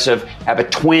faux aggressive, have a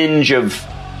twinge of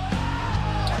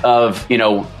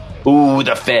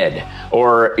the Fed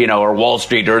or Wall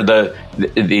Street or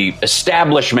the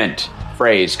establishment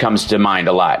phrase comes to mind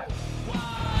a lot.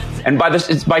 And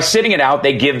by sitting it out,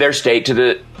 they give their state to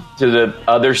the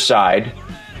other side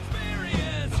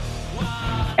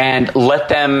and let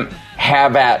them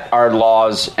have at our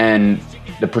laws and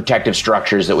the protective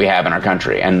structures that we have in our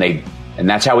country. And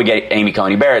that's how we get Amy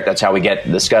Coney Barrett. That's how we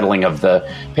get the scuttling of the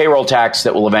payroll tax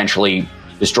that will eventually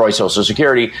destroy Social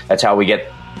Security. That's how we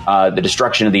get the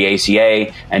destruction of the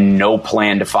ACA and no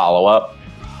plan to follow up.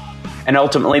 And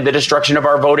ultimately the destruction of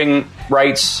our voting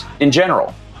rights in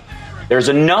general. There's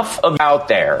enough of out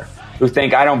there who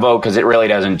think I don't vote because it really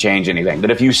doesn't change anything.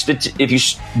 That if you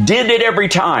did it every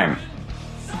time,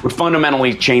 would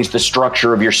fundamentally change the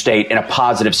structure of your state in a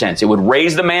positive sense. It would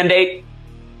raise the mandate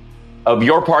of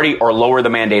your party or lower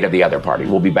the mandate of the other party.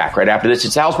 We'll be back right after this.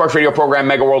 It's the Hal Sparks radio program,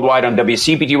 Mega Worldwide on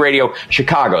WCPT Radio,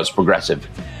 Chicago's Progressive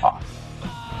Talk.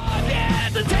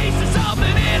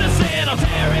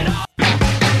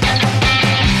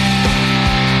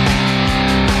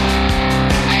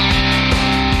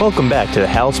 Welcome back to the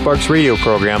Hal Sparks radio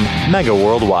program, Mega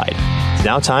Worldwide. It's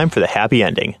now time for the happy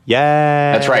ending. Yay!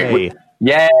 That's right.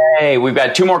 Yay! We've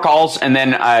got 2 more calls, and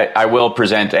then I will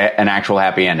present an actual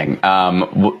happy ending.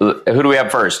 Who do we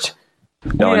have first?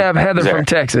 We have Heather from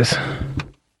Texas.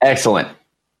 Excellent.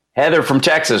 Heather from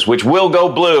Texas, which will go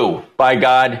blue, by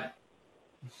God.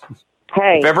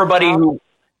 Hey.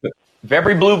 If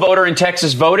every blue voter in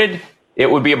Texas voted, it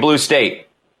would be a blue state.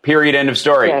 Period. End of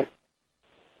story. Yes.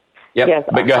 Yep. Yes,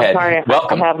 but go ahead. Sorry,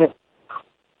 Welcome.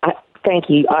 Thank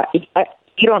you.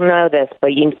 You don't know this,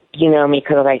 but you know me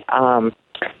because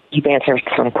you've answered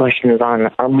some questions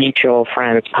on our mutual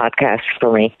friends podcast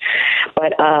for me.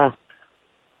 But gotcha.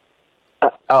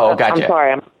 I'm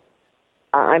sorry.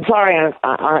 I'm sorry.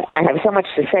 I have so much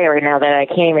to say right now that I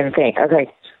can't even think.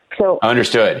 Okay, so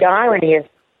understood. The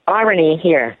irony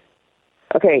here.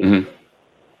 Okay, mm-hmm.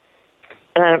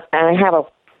 and I have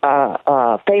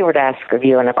a favor to ask of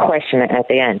you and a question at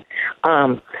the end.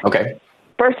 Okay.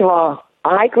 First of all,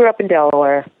 I grew up in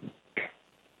Delaware.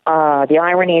 The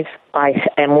irony is I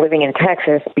am living in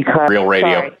Texas because... Real radio.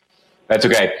 Sorry. That's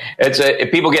okay. If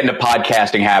people get into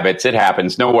podcasting habits, it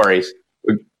happens. No worries.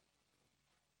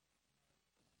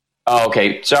 Oh,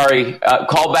 okay. Sorry.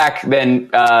 Call back then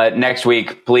next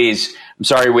week, please. I'm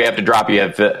sorry we have to drop you.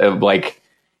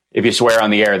 If you swear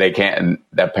on the air, they can't.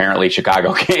 Apparently,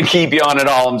 Chicago can't keep you on at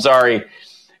all. I'm sorry.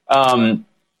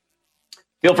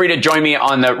 Feel free to join me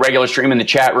on the regular stream in the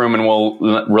chat room, and we'll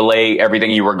relay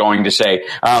everything you were going to say.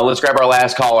 Let's grab our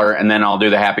last caller, and then I'll do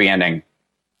the happy ending.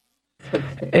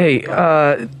 Hey,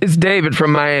 it's David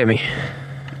from Miami.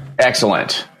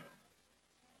 Excellent.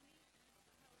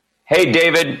 Hey,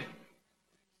 David.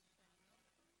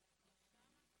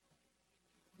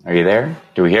 Are you there?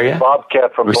 Do we hear you?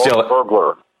 Bobcat from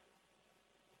Burglar.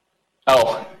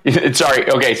 Oh, sorry.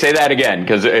 Okay, say that again,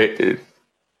 because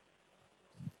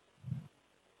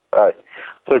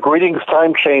So greetings,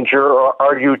 time changer.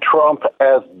 Are you Trump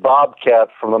as Bobcat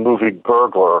from the movie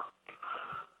Burglar?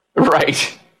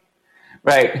 Right.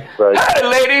 Hi,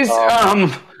 ladies.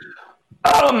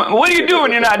 What are you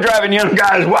doing? You're not driving young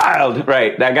guys wild.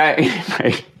 Right, that guy.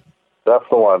 Right. That's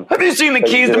the one. Have you seen the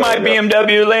keys to my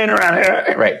BMW laying around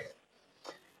here? Right.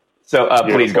 So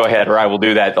please go ahead, or I will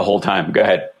do that the whole time. Go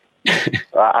ahead.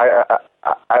 I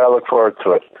look forward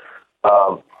to it.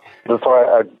 That's why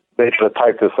I made sure to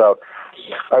type this out.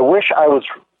 I wish I was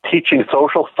teaching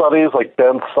social studies like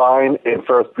Ben Stein in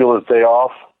Ferris Bueller's Day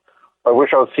Off. I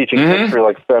wish I was teaching history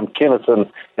like Sam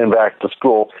Kinison in Back to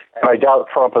School. And I doubt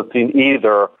Trump has seen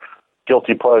either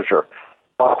guilty pleasure.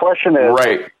 My question is,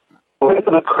 will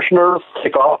the Kushners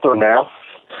take off their masks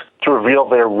to reveal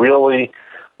they're really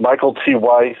Michael T.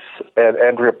 Weiss and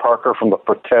Andrea Parker from The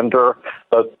Pretender,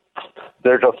 that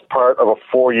they're just part of a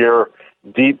 4-year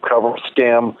deep cover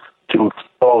scam to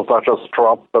expose not just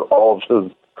Trump, but all of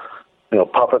his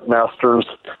puppet masters?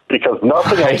 Because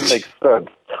nothing else makes sense.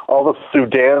 All the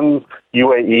Sudan,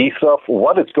 UAE stuff,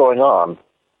 what is going on?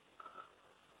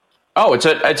 Oh, it's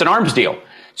an arms deal.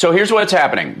 So here's what's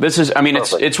happening.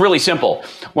 It's really simple.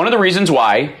 One of the reasons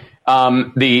why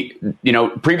the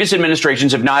previous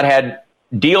administrations have not had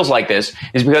deals like this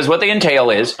is because what they entail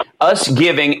is us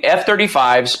giving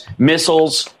F-35s,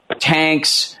 missiles,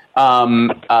 tanks,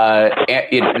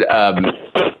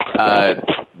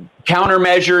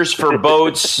 countermeasures for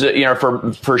boats,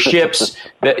 for ships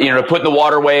that to put in the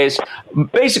waterways,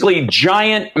 basically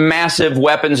giant, massive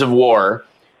weapons of war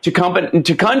to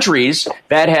countries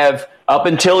that have, up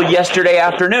until yesterday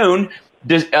afternoon,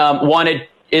 wanted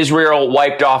Israel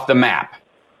wiped off the map,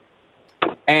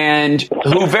 and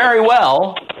who very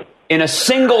well, in a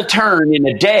single turn in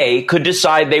a day, could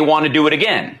decide they want to do it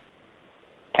again.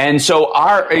 And so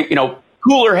our,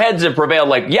 cooler heads have prevailed.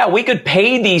 Like, yeah, we could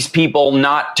pay these people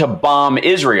not to bomb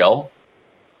Israel,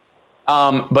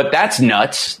 but that's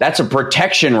nuts. That's a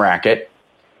protection racket.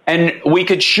 And we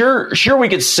could we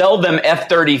could sell them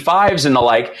F-35s and the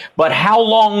like, but how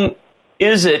long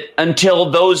is it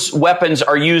until those weapons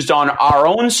are used on our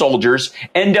own soldiers,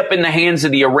 end up in the hands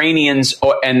of the Iranians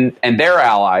and their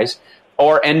allies,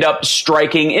 or end up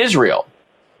striking Israel?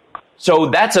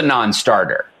 So that's a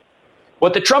non-starter.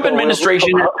 What the Trump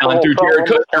administration has done through Jared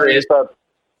Kushner is,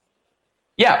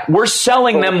 we're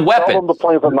selling them weapons.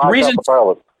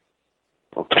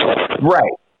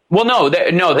 Right. Well, no,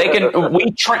 they can.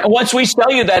 Once we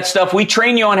sell you that stuff, we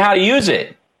train you on how to use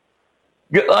it.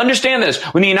 Understand this: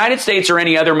 when the United States or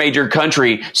any other major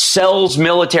country sells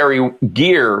military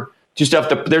gear to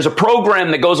stuff, there's a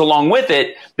program that goes along with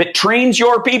it that trains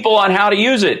your people on how to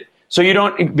use it. So we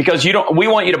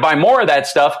want you to buy more of that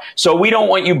stuff. So we don't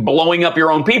want you blowing up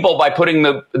your own people by putting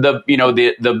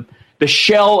the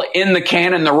shell in the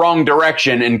cannon the wrong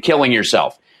direction and killing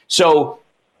yourself. So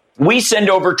we send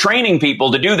over training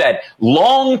people to do that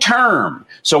long term.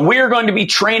 So we're going to be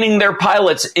training their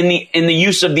pilots in the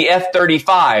use of the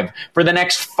F-35 for the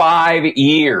next 5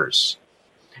 years.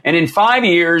 And in 5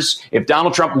 years, if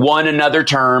Donald Trump won another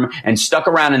term and stuck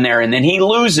around in there, and then he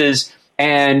loses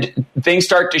and things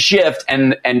start to shift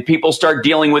and people start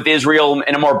dealing with Israel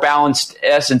in a more balanced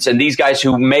essence, and these guys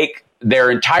who make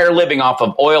their entire living off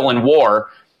of oil and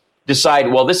war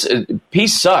decide, well, this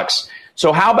peace sucks.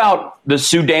 So how about the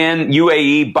Sudan,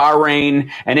 UAE,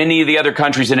 Bahrain, and any of the other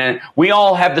countries in it? We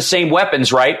all have the same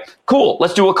weapons, right? Cool.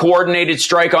 Let's do a coordinated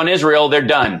strike on Israel. They're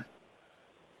done.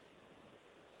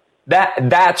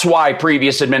 That's why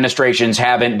previous administrations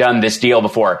haven't done this deal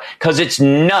before, because it's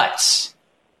nuts.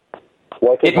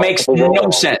 It makes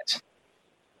no sense.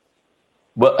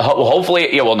 Well,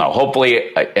 hopefully,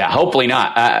 hopefully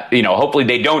not. Hopefully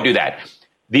they don't do that.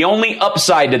 The only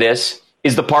upside to this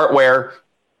is the part where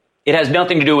it has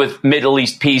nothing to do with Middle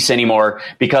East peace anymore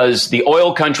because the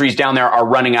oil countries down there are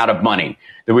running out of money.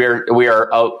 The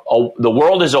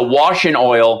world is awash in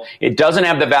oil. It doesn't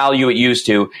have the value it used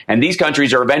to. And these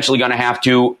countries are eventually going to have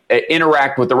to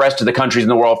interact with the rest of the countries in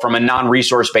the world from a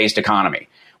non-resource based economy,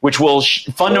 which will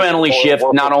fundamentally shift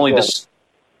not only this.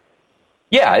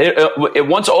 Yeah,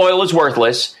 once oil is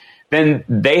worthless, then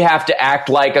they have to act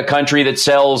like a country that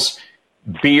sells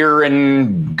beer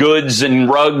and goods and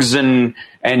rugs and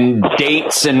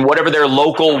dates and whatever their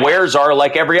local wares are,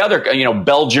 like every other,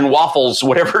 Belgian waffles,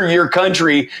 whatever your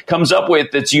country comes up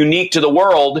with that's unique to the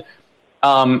world.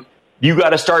 You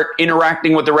got to start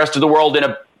interacting with the rest of the world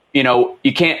in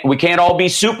we can't all be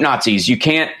soup Nazis. You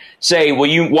can't say, well,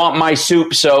 you want my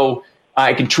soup, so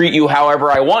I can treat you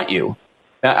however I want you.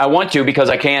 I want to because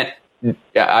I can't,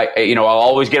 I'll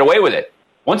always get away with it.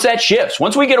 Once that shifts,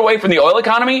 once we get away from the oil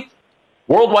economy,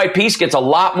 worldwide peace gets a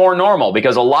lot more normal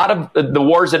because a lot of the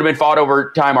wars that have been fought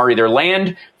over time are either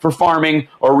land for farming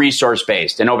or resource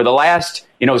based. And over the last,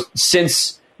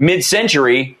 since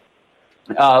mid-century,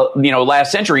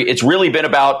 last century, it's really been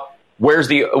about where's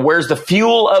the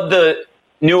fuel of the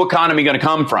new economy going to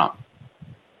come from?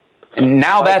 And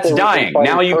now that's dying.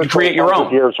 Now you can create your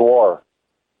own. Years war.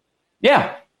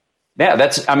 Yeah. Yeah,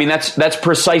 that's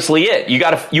precisely it.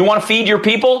 You want to feed your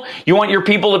people? You want your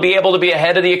people to be able to be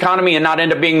ahead of the economy and not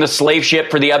end up being the slave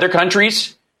ship for the other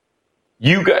countries?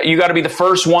 You got to be the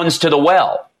first ones to the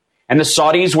well. And the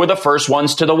Saudis were the first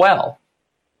ones to the well.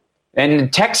 And the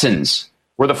Texans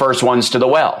were the first ones to the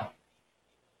well.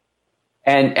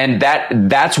 And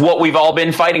that's what we've all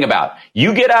been fighting about.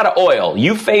 You get out of oil,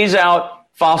 you phase out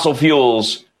fossil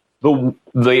fuels,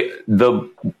 the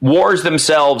wars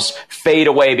themselves fade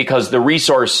away because the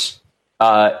resource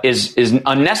is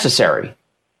unnecessary.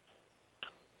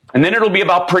 And then it'll be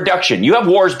about production. You have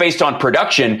wars based on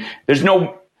production. There's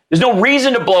no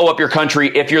reason to blow up your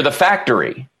country if you're the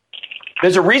factory.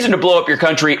 There's a reason to blow up your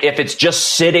country if it's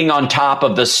just sitting on top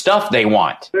of the stuff they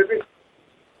want.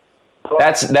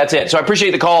 That's it. So I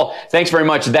appreciate the call. Thanks very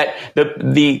much. That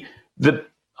the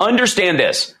understand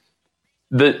this.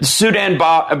 The Sudan,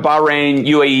 Bahrain,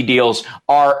 UAE deals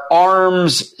are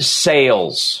arms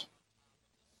sales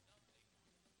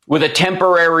with a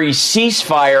temporary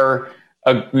ceasefire,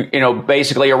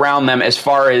 basically around them as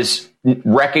far as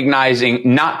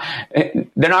recognizing they're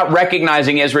not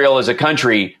recognizing Israel as a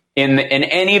country in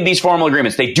any of these formal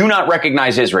agreements. They do not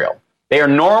recognize Israel. They are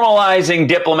normalizing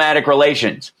diplomatic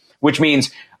relations, which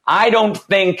means I don't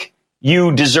think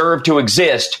you deserve to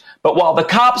exist. But while the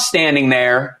cop's standing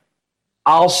there,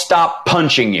 I'll stop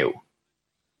punching you.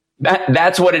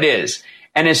 That's what it is.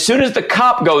 And as soon as the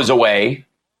cop goes away,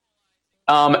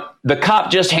 the cop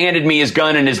just handed me his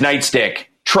gun and his nightstick.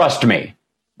 Trust me.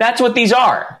 That's what these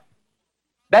are.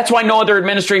 That's why no other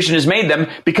administration has made them,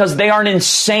 because they aren't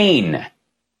insane.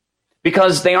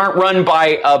 Because they aren't run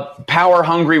by a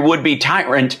power-hungry would-be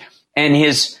tyrant and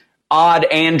his odd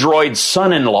android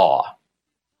son-in-law.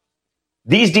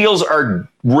 These deals are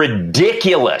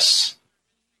ridiculous.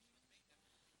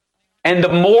 And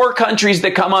the more countries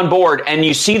that come on board and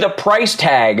you see the price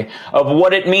tag of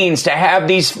what it means to have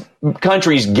these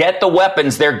countries get the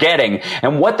weapons they're getting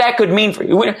and what that could mean for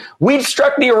we've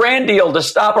struck the Iran deal to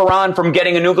stop Iran from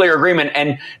getting a nuclear agreement.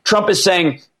 And Trump is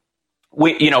saying,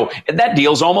 that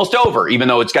deal's almost over, even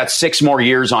though it's got 6 more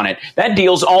years on it. That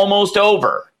deal's almost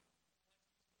over.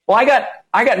 Well,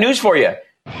 I got news for you.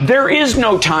 There is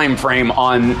no time frame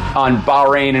on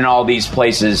Bahrain and all these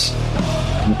places,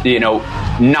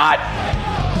 not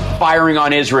firing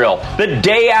on Israel. The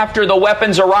day after the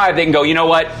weapons arrive, they can go, you know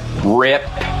what? Rip.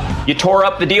 You tore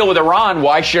up the deal with Iran.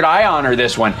 Why should I honor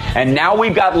this one? And now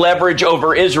we've got leverage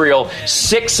over Israel.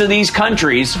 6 of these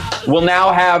countries will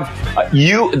now have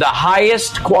the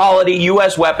highest quality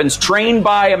U.S. weapons trained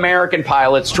by American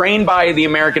pilots, trained by the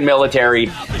American military,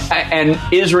 and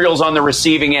Israel's on the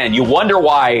receiving end. You wonder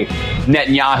why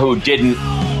Netanyahu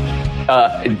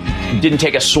didn't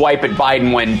take a swipe at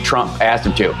Biden when Trump asked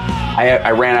him to. I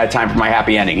ran out of time for my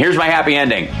happy ending. Here's my happy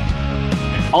ending.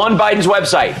 On Biden's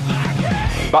website,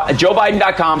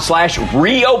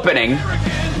 joebiden.com/reopening.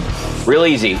 Real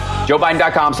easy.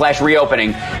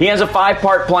 joebiden.com/reopening. He has a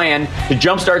 5-part plan to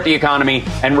jumpstart the economy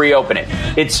and reopen it.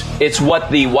 It's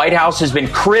what the White House has been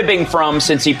cribbing from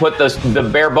since he put the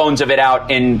bare bones of it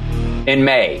out in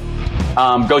May.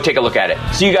 Go take a look at it.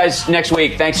 See you guys next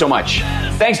week. Thanks so much.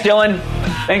 Thanks, Dylan.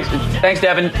 Thanks,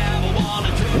 Devin.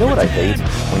 You know what I hate?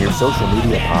 when your social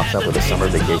media pops up with a summer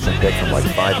vacation pic from like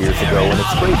 5 years ago, and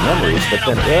it's great memories, but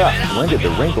then, when did the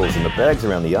wrinkles and the bags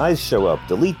around the eyes show up?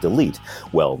 Delete.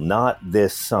 Well, not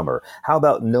this summer. How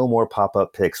about no more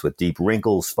pop-up pics with deep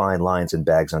wrinkles, fine lines, and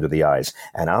bags under the eyes?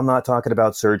 And I'm not talking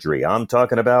about surgery. I'm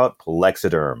talking about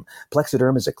Plexiderm.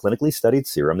 Plexiderm is a clinically studied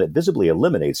serum that visibly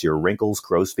eliminates your wrinkles,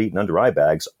 crow's feet, and under eye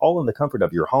bags, all in the comfort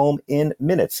of your home in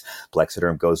minutes.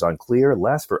 Plexiderm goes on clear,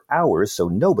 lasts for hours, so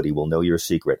nobody will know your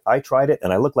secret. I tried it,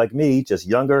 and I look like me, just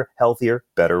younger, healthier,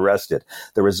 better rested.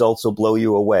 The results will blow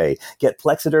you away. Get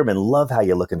Plexiderm and love how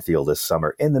you look and feel this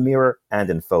summer in the mirror and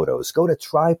in photos. Go to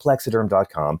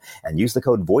tryplexiderm.com and use the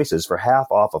code VOICES for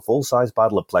half off a full-size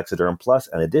bottle of Plexiderm plus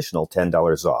an additional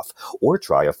 $10 off. Or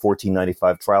try a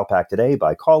 $14.95 trial pack today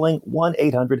by calling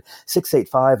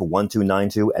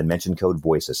 1-800-685-1292 and mention code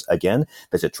VOICES. Again,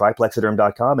 visit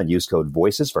tryplexiderm.com and use code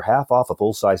VOICES for half off a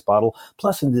full-size bottle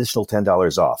plus an additional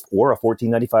 $10 off, or a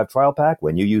 $14.95 trial pack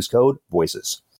when you use code VOICES.